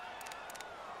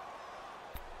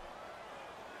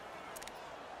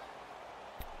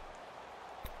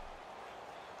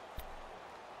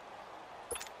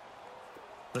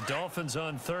 The Dolphins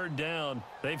on 3rd down.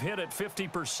 They've hit it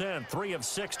 50%, 3 of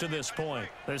 6 to this point.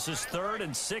 This is 3rd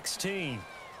and 16.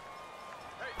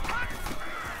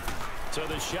 So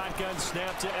the shotgun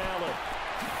snap to Allen.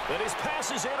 And his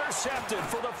pass is intercepted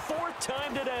for the 4th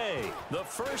time today. The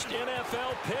first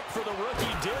NFL pick for the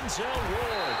rookie Denzel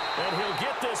Ward. And he'll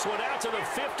get this one out to the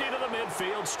 50 to the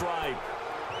midfield stripe.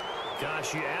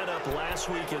 Gosh, you add up last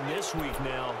week and this week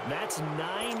now, that's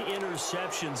 9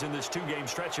 interceptions in this 2-game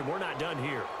stretch, and we're not done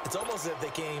here. It's almost as if they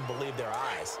can't even believe their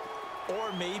eyes.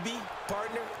 Or maybe,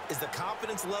 partner, is the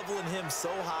confidence level in him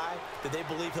so high that they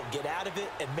believe he'll get out of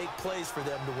it and make plays for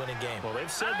them to win a game. Well,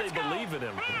 they've said they believe in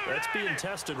him. That's being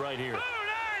tested right here.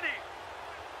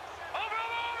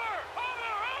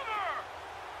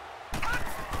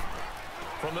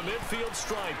 From the midfield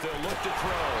stripe, they'll look to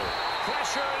throw.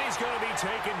 Pressure, and he's going to be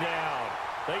taken down.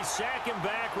 They sack him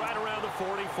back right around the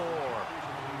 44.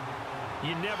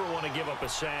 You never want to give up a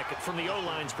sack. From the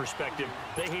O-line's perspective,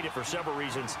 they hate it for several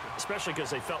reasons, especially because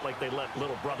they felt like they let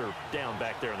little brother down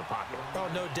back there in the pocket. Oh,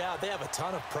 no doubt. They have a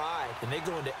ton of pride, and they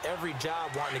go into every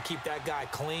job wanting to keep that guy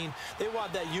clean. They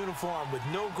want that uniform with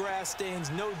no grass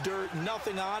stains, no dirt,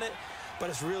 nothing on it. But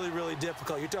it's really, really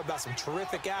difficult. You're talking about some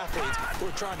terrific athletes who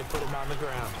are trying to put him on the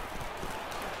ground.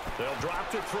 They'll drop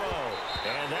to throw,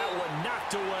 and that one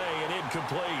knocked away and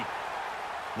incomplete.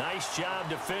 Nice job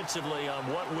defensively on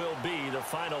what will be the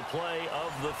final play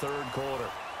of the 3rd quarter.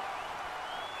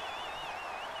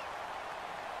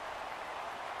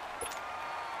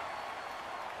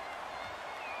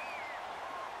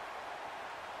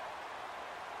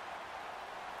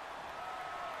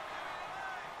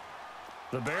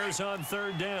 The Bears on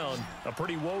third down. A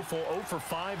pretty woeful 0 for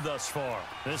 5 thus far.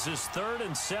 This is 3rd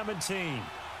and 17. Gun!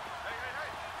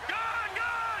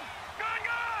 Gun! Gun!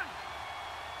 Gun!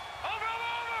 Over!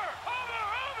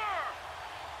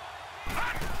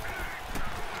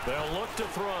 They'll look to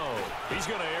throw. He's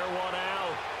going to air one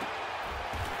out.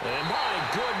 And my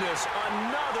goodness,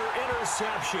 another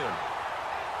interception.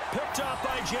 Picked up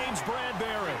by James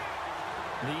Bradbury.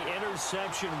 The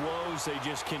interception woes, they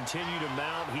just continue to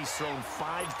mount. He's thrown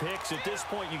 5 picks. At this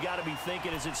point, you got to be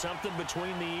thinking, is it something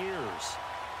between the ears?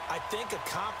 I think a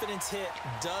confidence hit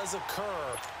does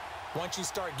occur once you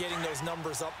start getting those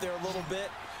numbers up there a little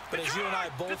bit. But as you and I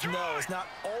both know, it's not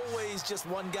always just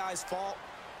one guy's fault.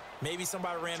 Maybe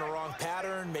somebody ran the wrong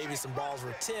pattern. Maybe some balls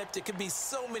were tipped. It could be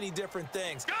so many different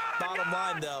things. Bottom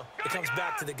line, though, it comes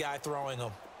back to the guy throwing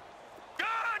them.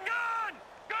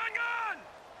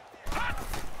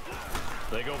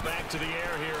 They go back to the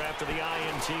air here after the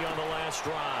INT on the last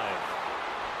drive.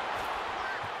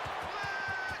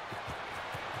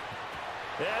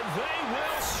 And they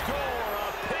will score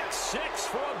a pick 6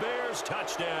 for a Bears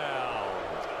touchdown.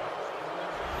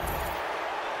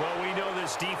 Well, we know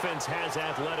this defense has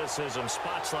athleticism.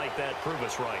 Spots like that prove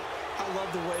us right. I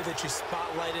love the way that you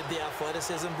spotlighted the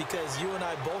athleticism because you and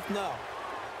I both know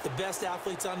the best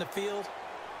athletes on the field,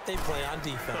 they play on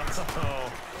defense.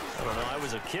 Oh, I don't know. I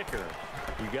was a kicker.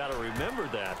 You got to remember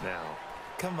that now.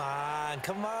 Come on,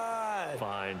 come on.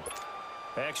 Fine.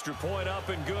 Extra point up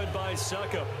and good by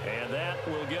Suckup. And that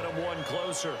will get them one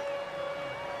closer.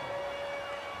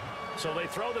 So they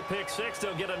throw the pick 6.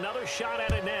 They'll get another shot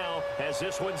at it now as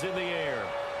this one's in the air.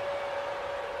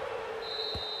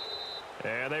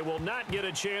 And they will not get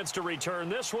a chance to return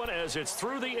this one as it's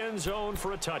through the end zone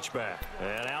for a touchback.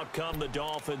 And out come the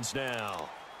Dolphins now.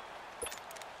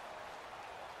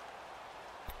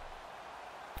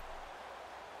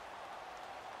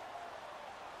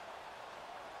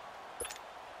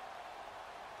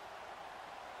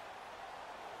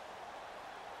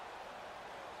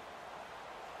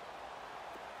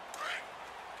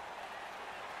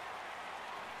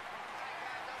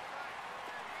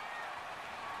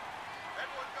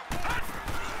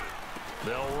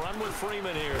 They'll run with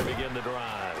Freeman here to begin the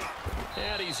drive.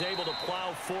 And he's able to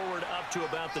plow forward up to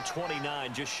about the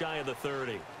 29, just shy of the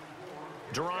 30.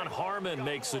 Deron Harmon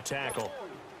makes the tackle.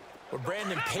 Well,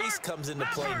 Brandon, pace comes into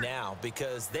play now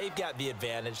because they've got the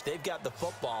advantage. They've got the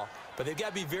football, but they've got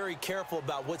to be very careful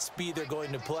about what speed they're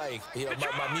going to play. You know,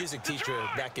 my music teacher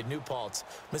back in New Paltz,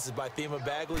 Mrs. Bythema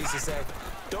Bagley, used to say,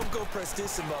 don't go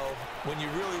prestissimo when you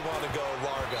really want to go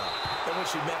largo. And what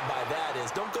she meant by that is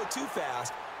don't go too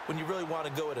fast when you really want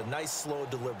to go at a nice, slow,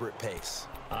 deliberate pace.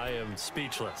 I am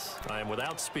speechless. I am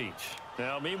without speech.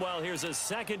 Now, meanwhile, here's a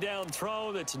second down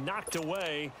throw that's knocked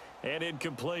away and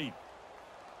incomplete.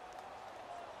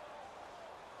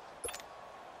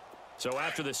 So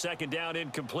after the second down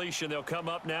incompletion, they'll come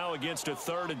up now against a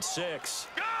 3rd and 6.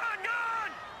 Gun!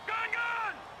 Gun! Gun!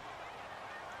 Gun!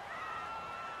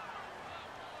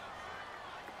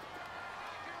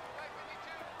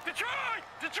 Detroit!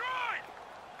 Detroit!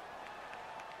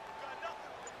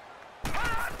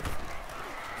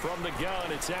 From the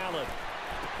gun, it's Allen.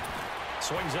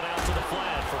 Swings it out to the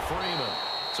flat for Freeman.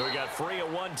 So he got free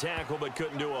of one tackle but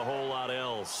couldn't do a whole lot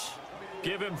else.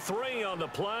 Give him 3 on the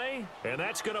play, and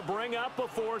that's going to bring up a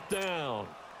 4th down.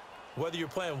 Whether you're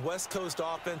playing West Coast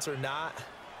offense or not,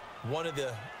 one of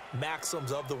the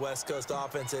maxims of the West Coast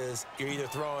offense is you're either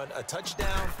throwing a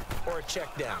touchdown or a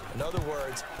check down. In other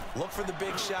words, look for the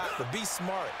big shot, but be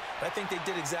smart. I think they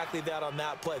did exactly that on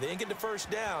that play. They didn't get the first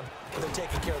down, but they're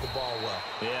taking care of the ball well.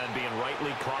 Yeah, and being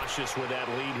rightly cautious with that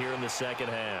lead here in the second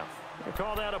half. They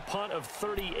call that a punt of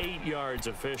 38 yards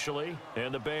officially,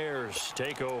 and the Bears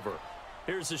take over.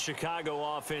 Here's the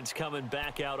Chicago offense coming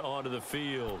back out onto the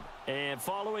field. And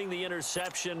following the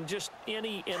interception, just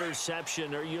any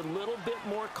interception, are you a little bit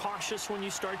more cautious when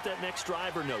you start that next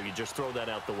drive, or no, you just throw that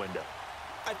out the window?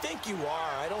 I think you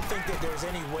are. I don't think that there's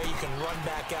any way you can run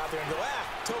back out there and go,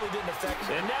 totally didn't affect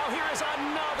me. And now here is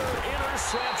another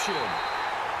interception.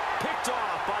 Picked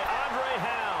off by Andre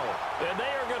Howe. And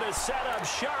they are going to set up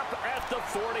shop at the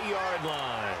 40-yard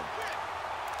line.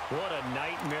 What a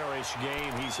nightmarish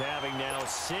game he's having now.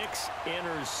 6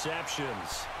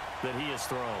 interceptions that he has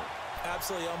thrown.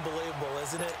 Absolutely unbelievable,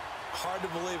 isn't it? Hard to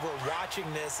believe we're watching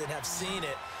this and have seen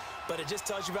it, but it just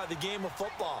tells you about the game of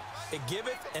football. It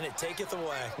giveth and it taketh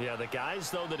away. Yeah, the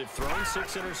guys, though, that have thrown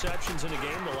 6 interceptions in a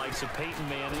game, the likes of Peyton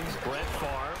Manning, Brett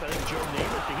Favre, I think Joe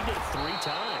Namath, he did it 3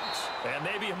 times. And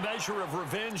maybe a measure of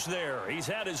revenge there. He's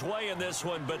had his way in this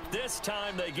one, but this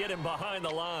time they get him behind the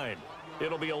line.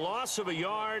 It'll be a loss of a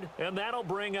yard, and that'll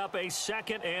bring up a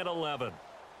 2nd and 11.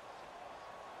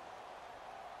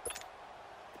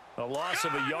 A loss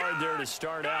of a yard there to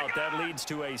start out. That leads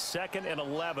to a 2nd and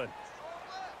 11.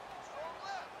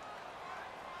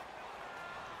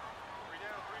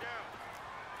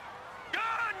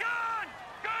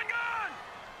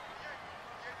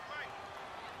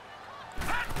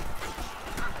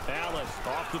 Allen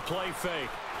off the play fake.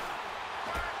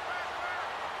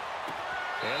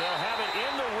 And they'll have it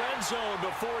in the red zone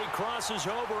before he crosses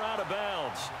over out of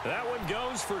bounds. That one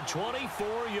goes for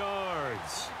 24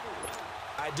 yards.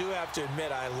 I do have to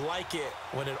admit, I like it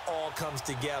when it all comes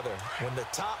together. When the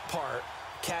top part,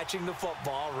 catching the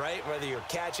football, right, whether you're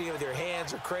catching it with your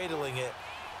hands or cradling it,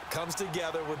 comes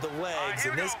together with the legs,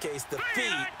 in this case the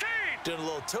feet, doing a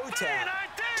little toe tap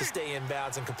to stay in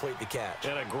bounds and complete the catch.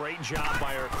 And a great job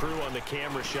by our crew on the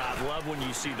camera shot. Love when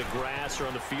you see the grass or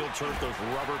on the field turf, those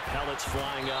rubber pellets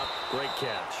flying up. Great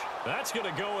catch. That's going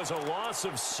to go as a loss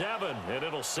of 7, and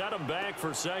it'll set them back for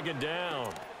 2nd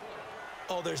down.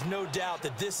 Oh, there's no doubt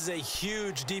that this is a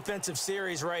huge defensive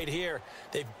series right here.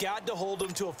 They've got to hold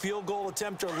them to a field goal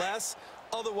attempt or less.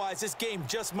 Otherwise, this game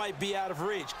just might be out of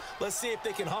reach. Let's see if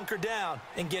they can hunker down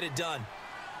and get it done.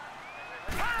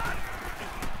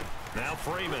 Now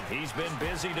Freeman, he's been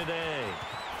busy today.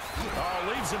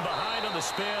 Oh, leaves him behind on the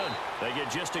spin. They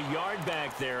get just a yard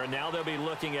back there, and now they'll be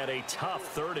looking at a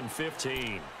tough 3rd and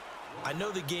 15. I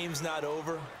know the game's not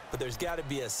over, but there's got to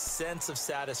be a sense of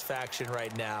satisfaction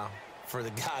right now for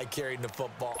the guy carrying the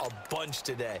football a bunch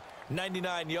today.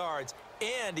 99 yards,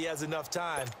 and he has enough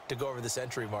time to go over the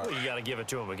century mark. Well, you got to give it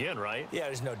to him again, right? Yeah,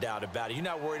 there's no doubt about it. You're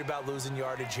not worried about losing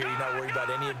yardage here. You're not worried about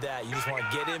any of that. You just want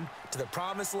to get him to the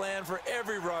promised land for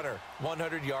every runner,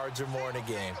 100 yards or more in a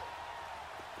game.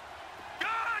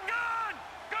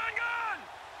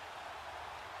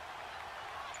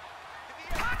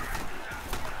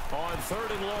 On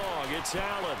 3rd and long, it's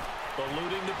Allen,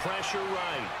 eluding the pressure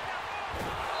right.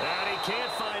 And he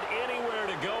can't find anywhere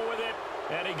to go with it,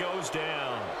 and he goes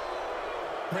down.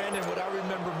 Brandon, what I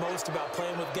remember most about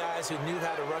playing with guys who knew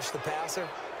how to rush the passer,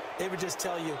 they would just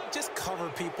tell you, just cover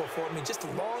people for me, just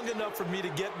long enough for me to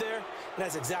get there. And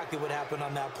that's exactly what happened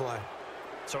on that play.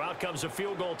 So out comes a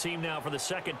field goal team now for the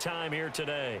 2nd time here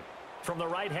today. From the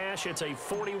right hash, it's a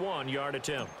 41-yard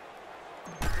attempt.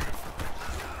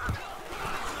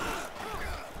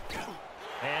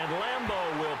 And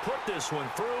Lambeau will put this one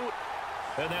through,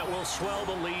 and that will swell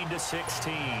the lead to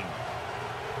 16.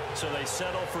 So they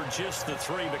settle for just the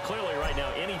 3, but clearly right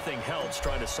now anything helps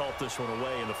trying to salt this one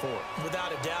away in the 4th.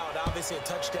 Without a doubt, obviously a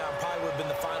touchdown probably would have been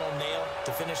the final nail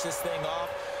to finish this thing off,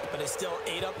 but it's still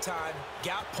ate up time,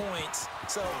 got points,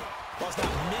 so while it's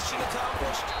not mission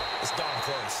accomplished, it's darn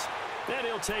close. Then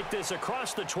he'll take this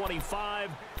across the 25,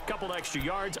 couple extra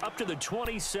yards up to the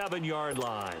 27-yard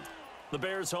line. The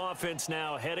Bears offense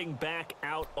now heading back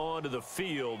out onto the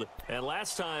field. And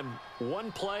last time,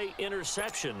 1 play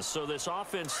interception. So this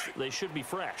offense, they should be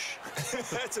fresh.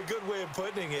 That's a good way of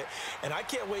putting it. And I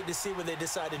can't wait to see what they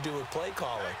decide to do with play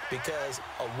calling. Because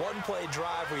a 1-play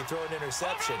drive where you throw an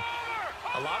interception,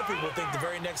 a lot of people think the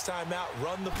very next time out,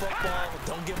 run the football,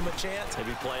 don't give them a chance.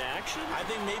 Maybe play action? I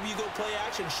think maybe you go play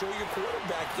action, show your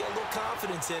quarterback, get a little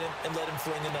confidence in him, and let him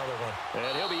fling another one.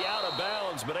 And he'll be out of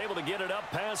bounds, but able to get it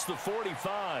up past the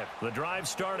 45. The drive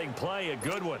starting play, a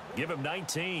good one. Give him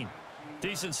 19.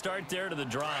 Decent start there to the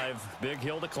drive. Big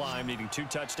hill to climb, needing 2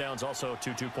 touchdowns, also a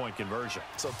 2-2-point conversion.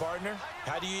 So, partner,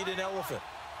 how do you eat an elephant?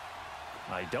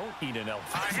 I don't eat an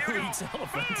elephant. Who eats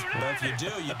elephants? Well, if you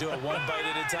do it 1 bite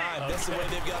at a time. That's the way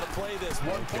they've got to play this.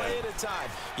 1 play at a time.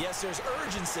 Yes, there's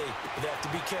urgency, but they have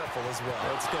to be careful as well.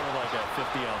 Let's go like a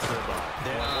 50-ounce ribeye.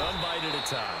 1 bite at a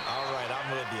time. All right,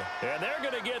 I'm with you. And they're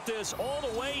going to get this all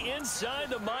the way inside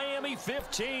the Miami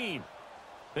 15.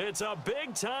 It's a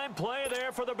big-time play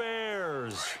there for the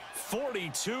Bears.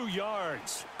 42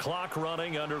 yards. Clock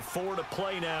running, under 4 to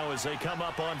play now as they come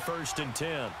up on 1st and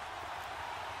 10.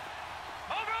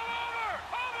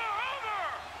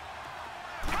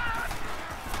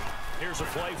 Here's a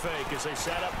play fake as they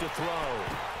set up to throw.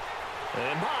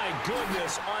 And my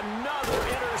goodness, another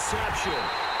interception.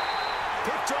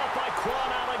 Picked off by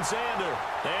Quan Alexander.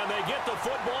 And they get the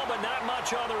football, but not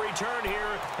much on the return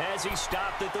here as he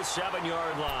stopped at the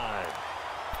 7-yard line.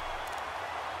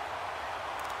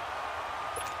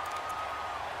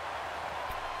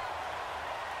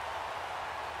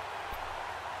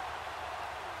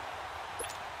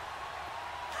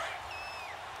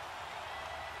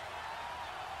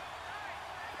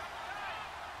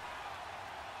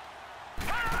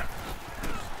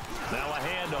 Now a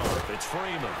handoff. It's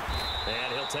Freeman.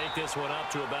 And he'll take this one up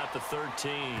to about the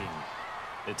 13.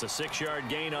 It's a 6-yard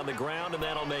gain on the ground, and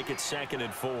that'll make it 2nd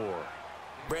and 4.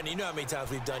 Brandon, you know how many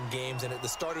times we've done games, and at the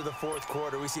start of the fourth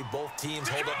quarter, we see both teams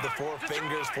hold up the four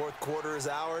fingers, fourth quarter is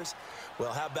ours.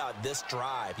 Well, how about this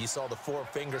drive? You saw the four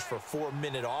fingers for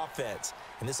 4-minute offense,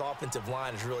 and this offensive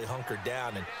line has really hunkered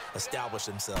down and established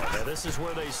themselves. Yeah, this is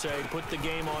where they say, put the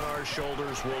game on our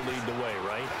shoulders, we'll lead the way,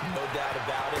 right? No doubt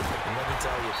about it. And let me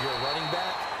tell you, if you're a running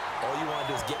back, all you want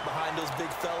to do is get behind those big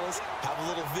fellas, have a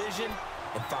little vision,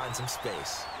 and find some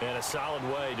space. And a solid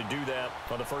way to do that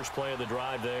on the first play of the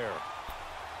drive there.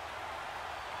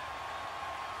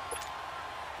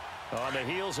 On the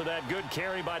heels of that good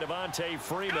carry by Devontae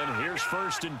Freeman, here's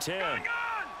 1st and 10.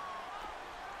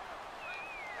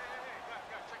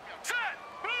 Set!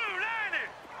 Blue 90!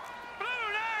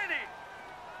 Blue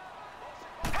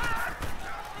 90!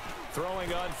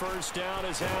 Throwing on 1st down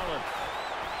is Allen.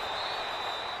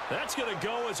 That's going to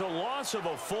go as a loss of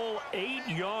a full 8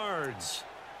 yards.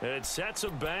 And it sets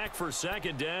him back for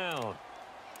 2nd down.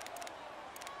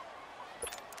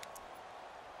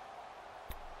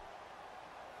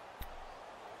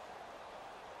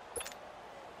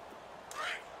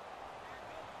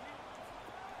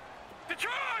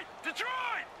 Detroit!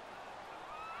 Detroit!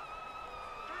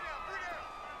 3 down, 3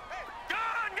 down. Hey,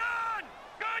 Gun!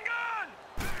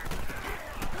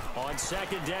 On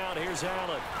 2nd down, here's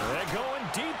Allen. They're going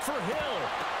deep for Hill.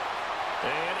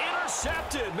 And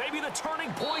intercepted. Maybe the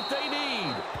turning point they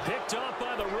need. Picked up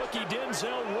by the rookie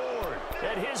Denzel Ward.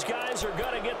 And his guys are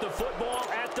going to get the football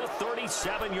at the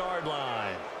 37-yard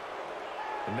line.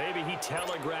 And maybe he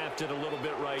telegraphed it a little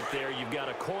bit right there. You've got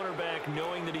a cornerback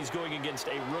knowing that he's going against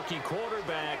a rookie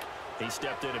quarterback. He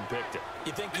stepped in and picked it.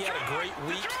 You think he had a great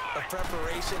week of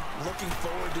preparation, looking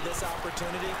forward to this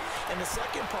opportunity? And the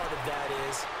second part of that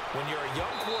is, when you're a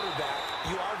young quarterback,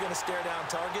 you are going to stare down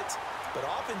targets, but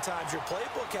oftentimes your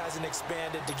playbook hasn't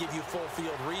expanded to give you full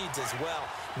field reads as well.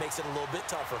 Makes it a little bit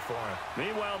tougher for him.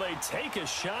 Meanwhile, they take a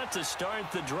shot to start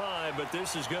the drive, but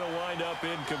this is going to wind up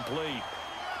incomplete.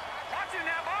 Watch it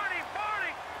now, Barney!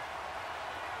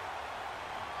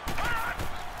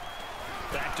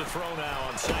 Back to throw now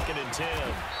on 2nd and 10.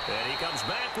 And he comes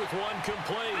back with one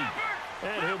complete.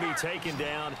 And he'll be taken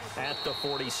down at the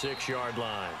 46-yard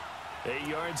line. 8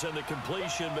 yards on the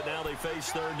completion, but now they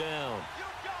face 3rd down.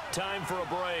 Time for a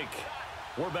break.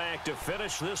 We're back to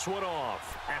finish this one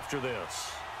off after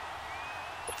this.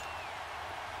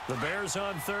 The Bears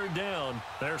on 3rd down.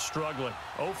 They're struggling.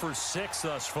 0 for 6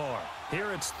 thus far.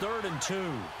 Here it's 3rd and 2.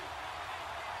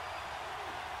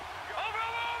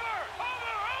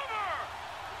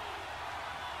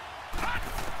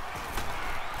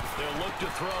 They'll look to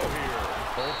throw here.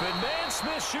 Open man,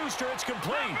 Smith-Schuster, it's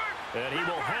complete. And he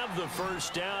will have the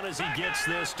 1st down as he gets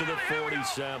this to the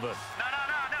 47.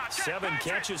 7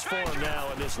 catches for him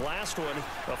now in this last one,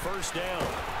 a 1st down.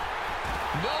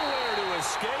 Nowhere to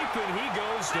escape, and he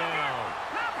goes down.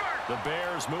 The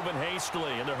Bears moving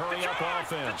hastily in the hurry-up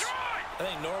offense. I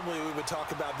think normally we would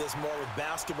talk about this more with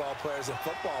basketball players and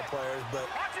football players, but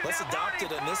let's adopt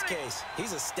it in this case.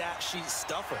 He's a stat sheet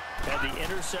stuffer. Had the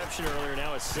interception earlier,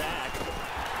 now a sack.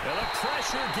 And the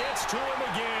pressure gets to him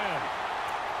again.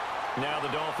 Now the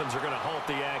Dolphins are going to halt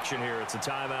the action here. It's a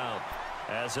timeout,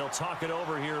 as they'll talk it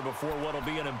over here before what will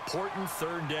be an important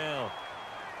 3rd down.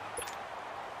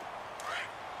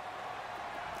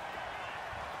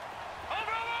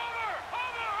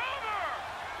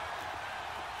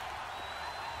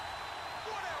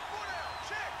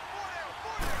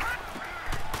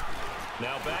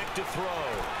 Now back to throw.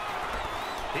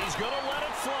 He's going to let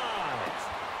it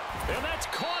fly. And that's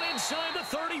caught inside the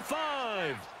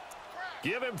 35.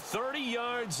 Give him 30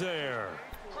 yards there.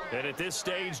 And at this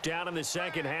stage, down in the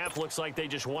second half, looks like they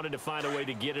just wanted to find a way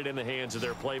to get it in the hands of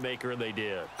their playmaker, and they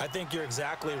did. I think you're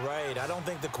exactly right. I don't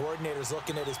think the coordinator's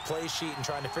looking at his play sheet and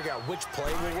trying to figure out which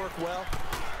play will work well.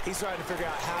 He's trying to figure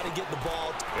out how to get the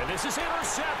ball. And this is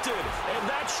intercepted, and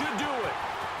that should do it.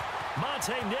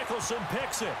 Monte Nicholson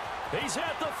picks it. He's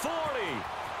at the 40,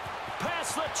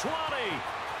 past the 20,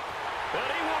 and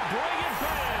he will bring it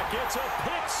back. It's a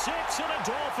pick-6 and a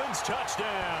Dolphins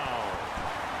touchdown.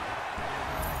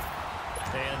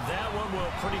 And that one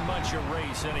will pretty much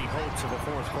erase any hopes of a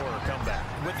fourth quarter comeback.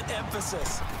 With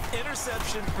emphasis,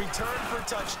 interception, return for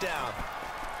touchdown.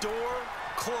 Door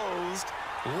closed,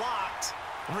 locked,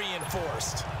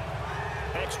 reinforced.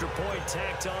 Extra point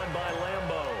tacked on by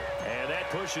Lambeau, and that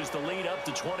pushes the lead up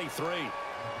to 23.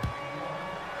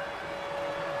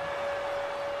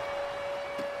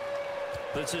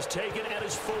 This is taken at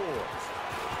his 4th.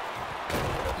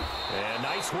 And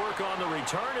nice work on the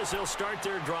return as they'll start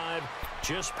their drive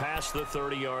just past the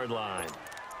 30-yard line.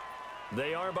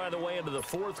 They are, by the way, into the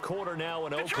fourth quarter now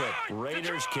in Oakland.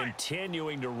 Raiders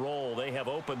continuing to roll. They have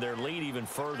opened their lead even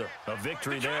further. A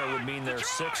victory there would mean they're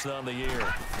 6th on the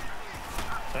year.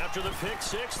 After the pick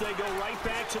six, they go right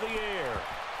back to the air.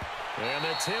 And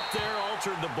the tip there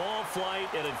altered the ball flight,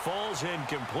 and it falls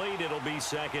incomplete. It'll be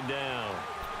 2nd down.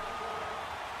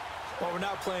 Well, we're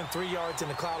not playing 3 yards in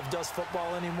a cloud of dust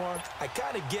football anymore. I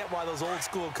kind of get why those old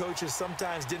school coaches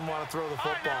sometimes didn't want to throw the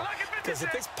football. Because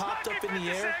if it's popped up in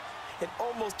the air, it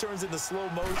almost turns into slow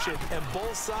motion, and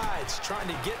both sides trying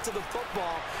to get to the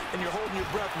football, and you're holding your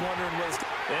breath wondering what's...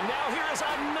 And now here's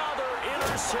another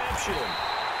interception.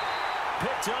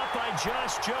 Picked up by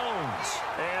Josh Jones.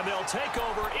 And they'll take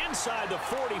over inside the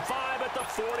 45 at the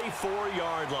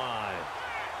 44-yard line.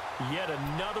 Yet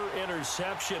another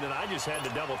interception, and I just had to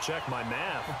double-check my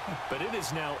math. But it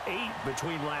is now 8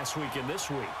 between last week and this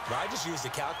week. Well, I just used a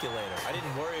calculator. I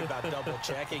didn't worry about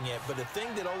double-checking it. But the thing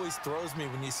that always throws me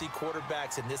when you see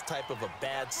quarterbacks in this type of a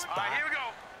bad spot, All right, here we go.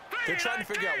 they're trying to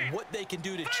figure out what they can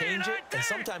do to change it, and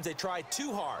sometimes they try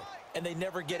too hard, and they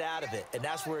never get out of it. And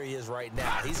that's where he is right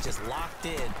now. He's just locked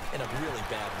in a really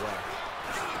bad way.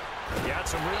 Got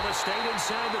some real estate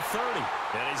inside the 30.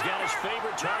 And he's got his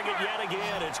favorite target yet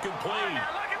again. It's complete.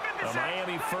 A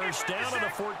Miami first down and a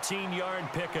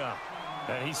 14-yard pickup.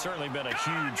 And he's certainly been a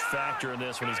huge factor in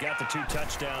this when he's got the 2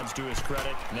 touchdowns to his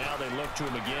credit. Now they look to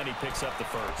him again. He picks up the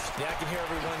first. Yeah, I can hear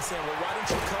everyone saying, well, why don't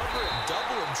you cover him,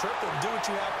 double him, triple him, do what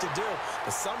you have to do.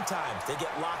 But sometimes they get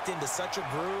locked into such a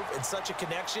groove and such a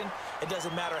connection, it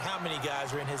doesn't matter how many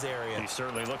guys are in his area. He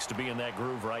certainly looks to be in that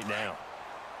groove right now.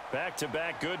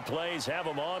 Back-to-back good plays have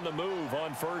him on the move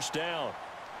on first down.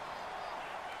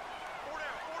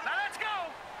 Now let's go.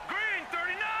 Green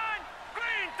 39.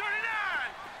 Green 39.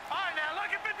 All right, now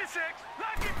lucky 56.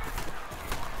 Lucky.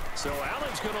 So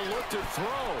Allen's going to look to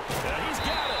throw. And he's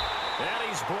got it. And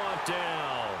he's brought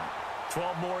down.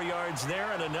 12 more yards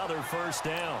there and another first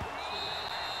down.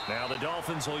 Now the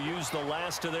Dolphins will use the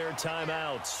last of their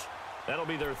timeouts. That'll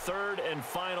be their 3rd and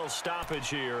final stoppage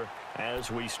here as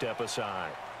we step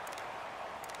aside.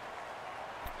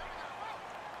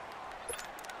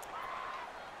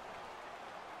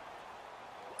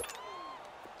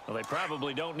 Well, they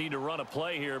probably don't need to run a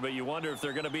play here, but you wonder if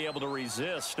they're going to be able to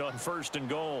resist on 1st and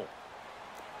goal.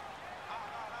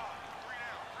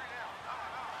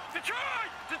 Detroit!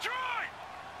 Detroit!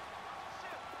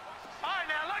 All right,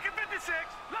 now lucky 56.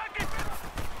 Lucky 56.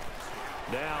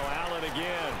 Now Allen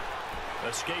again.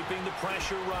 Escaping the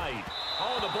pressure right.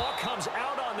 Oh, the ball comes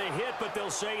out on the hit, but they'll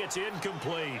say it's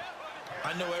incomplete.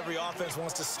 I know every offense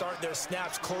wants to start their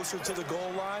snaps closer to the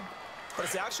goal line, but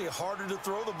it's actually harder to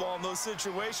throw the ball in those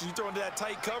situations. You throw into that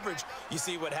tight coverage, you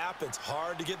see what happens.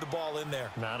 Hard to get the ball in there.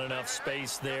 Not enough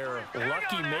space there.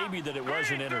 Lucky maybe that it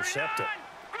wasn't intercepted.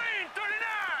 Green 39.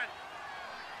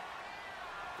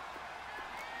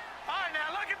 All right,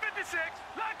 now lucky 56.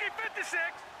 Lucky 56.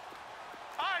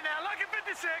 All right, now lucky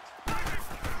 56.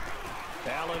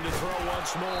 Allen to throw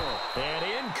once more.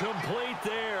 And incomplete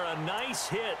there. A nice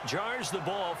hit. Jars the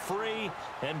ball free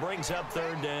and brings up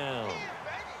 3rd down.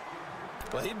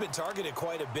 Well, he'd been targeted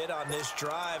quite a bit on this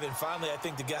drive, and finally I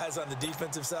think the guys on the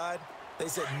defensive side, they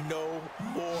said no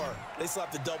more. They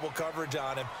slapped the double coverage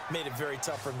on him, made it very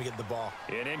tough for him to get the ball.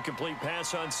 An incomplete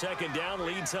pass on 2nd down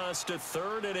leads us to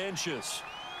 3rd and inches.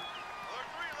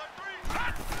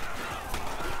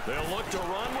 They'll look to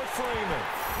run with Freeman.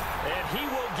 And he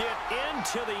will get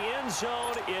into the end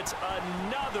zone. It's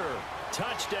another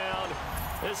touchdown.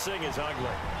 This thing is ugly.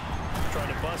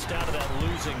 Trying to bust out of that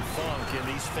losing funk, and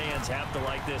these fans have to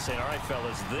like this. And all right,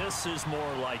 fellas, this is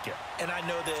more like it. And I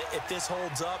know that if this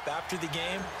holds up after the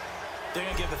game, they're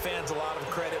going to give the fans a lot of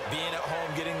credit being at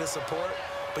home, getting the support.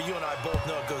 But you and I both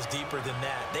know it goes deeper than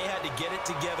that. They had to get it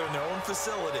together in their own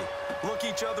facility, look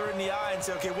each other in the eye and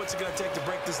say, okay, what's it going to take to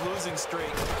break this losing streak?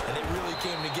 And they really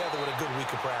came together with a good week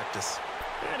of practice.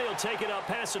 And he'll take it up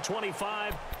past the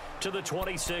 25 to the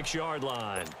 26-yard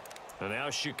line. And now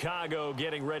Chicago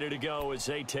getting ready to go as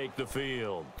they take the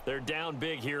field. They're down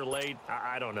big here late.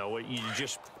 I don't know. You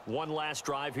just one last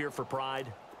drive here for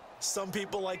pride? Some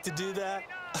people like to do that.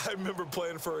 I remember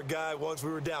playing for a guy once.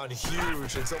 We were down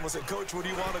huge, and someone said, Coach, what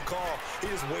do you want to call? He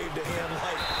just waved a hand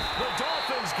like... The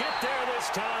Dolphins get there this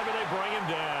time, and they bring him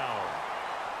down.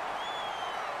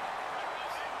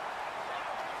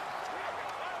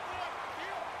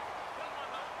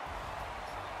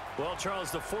 Well,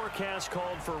 Charles, the forecast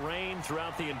called for rain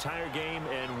throughout the entire game,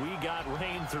 and we got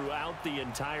rain throughout the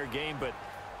entire game. But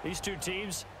these two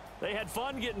teams, they had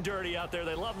fun getting dirty out there.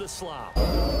 They love the slop.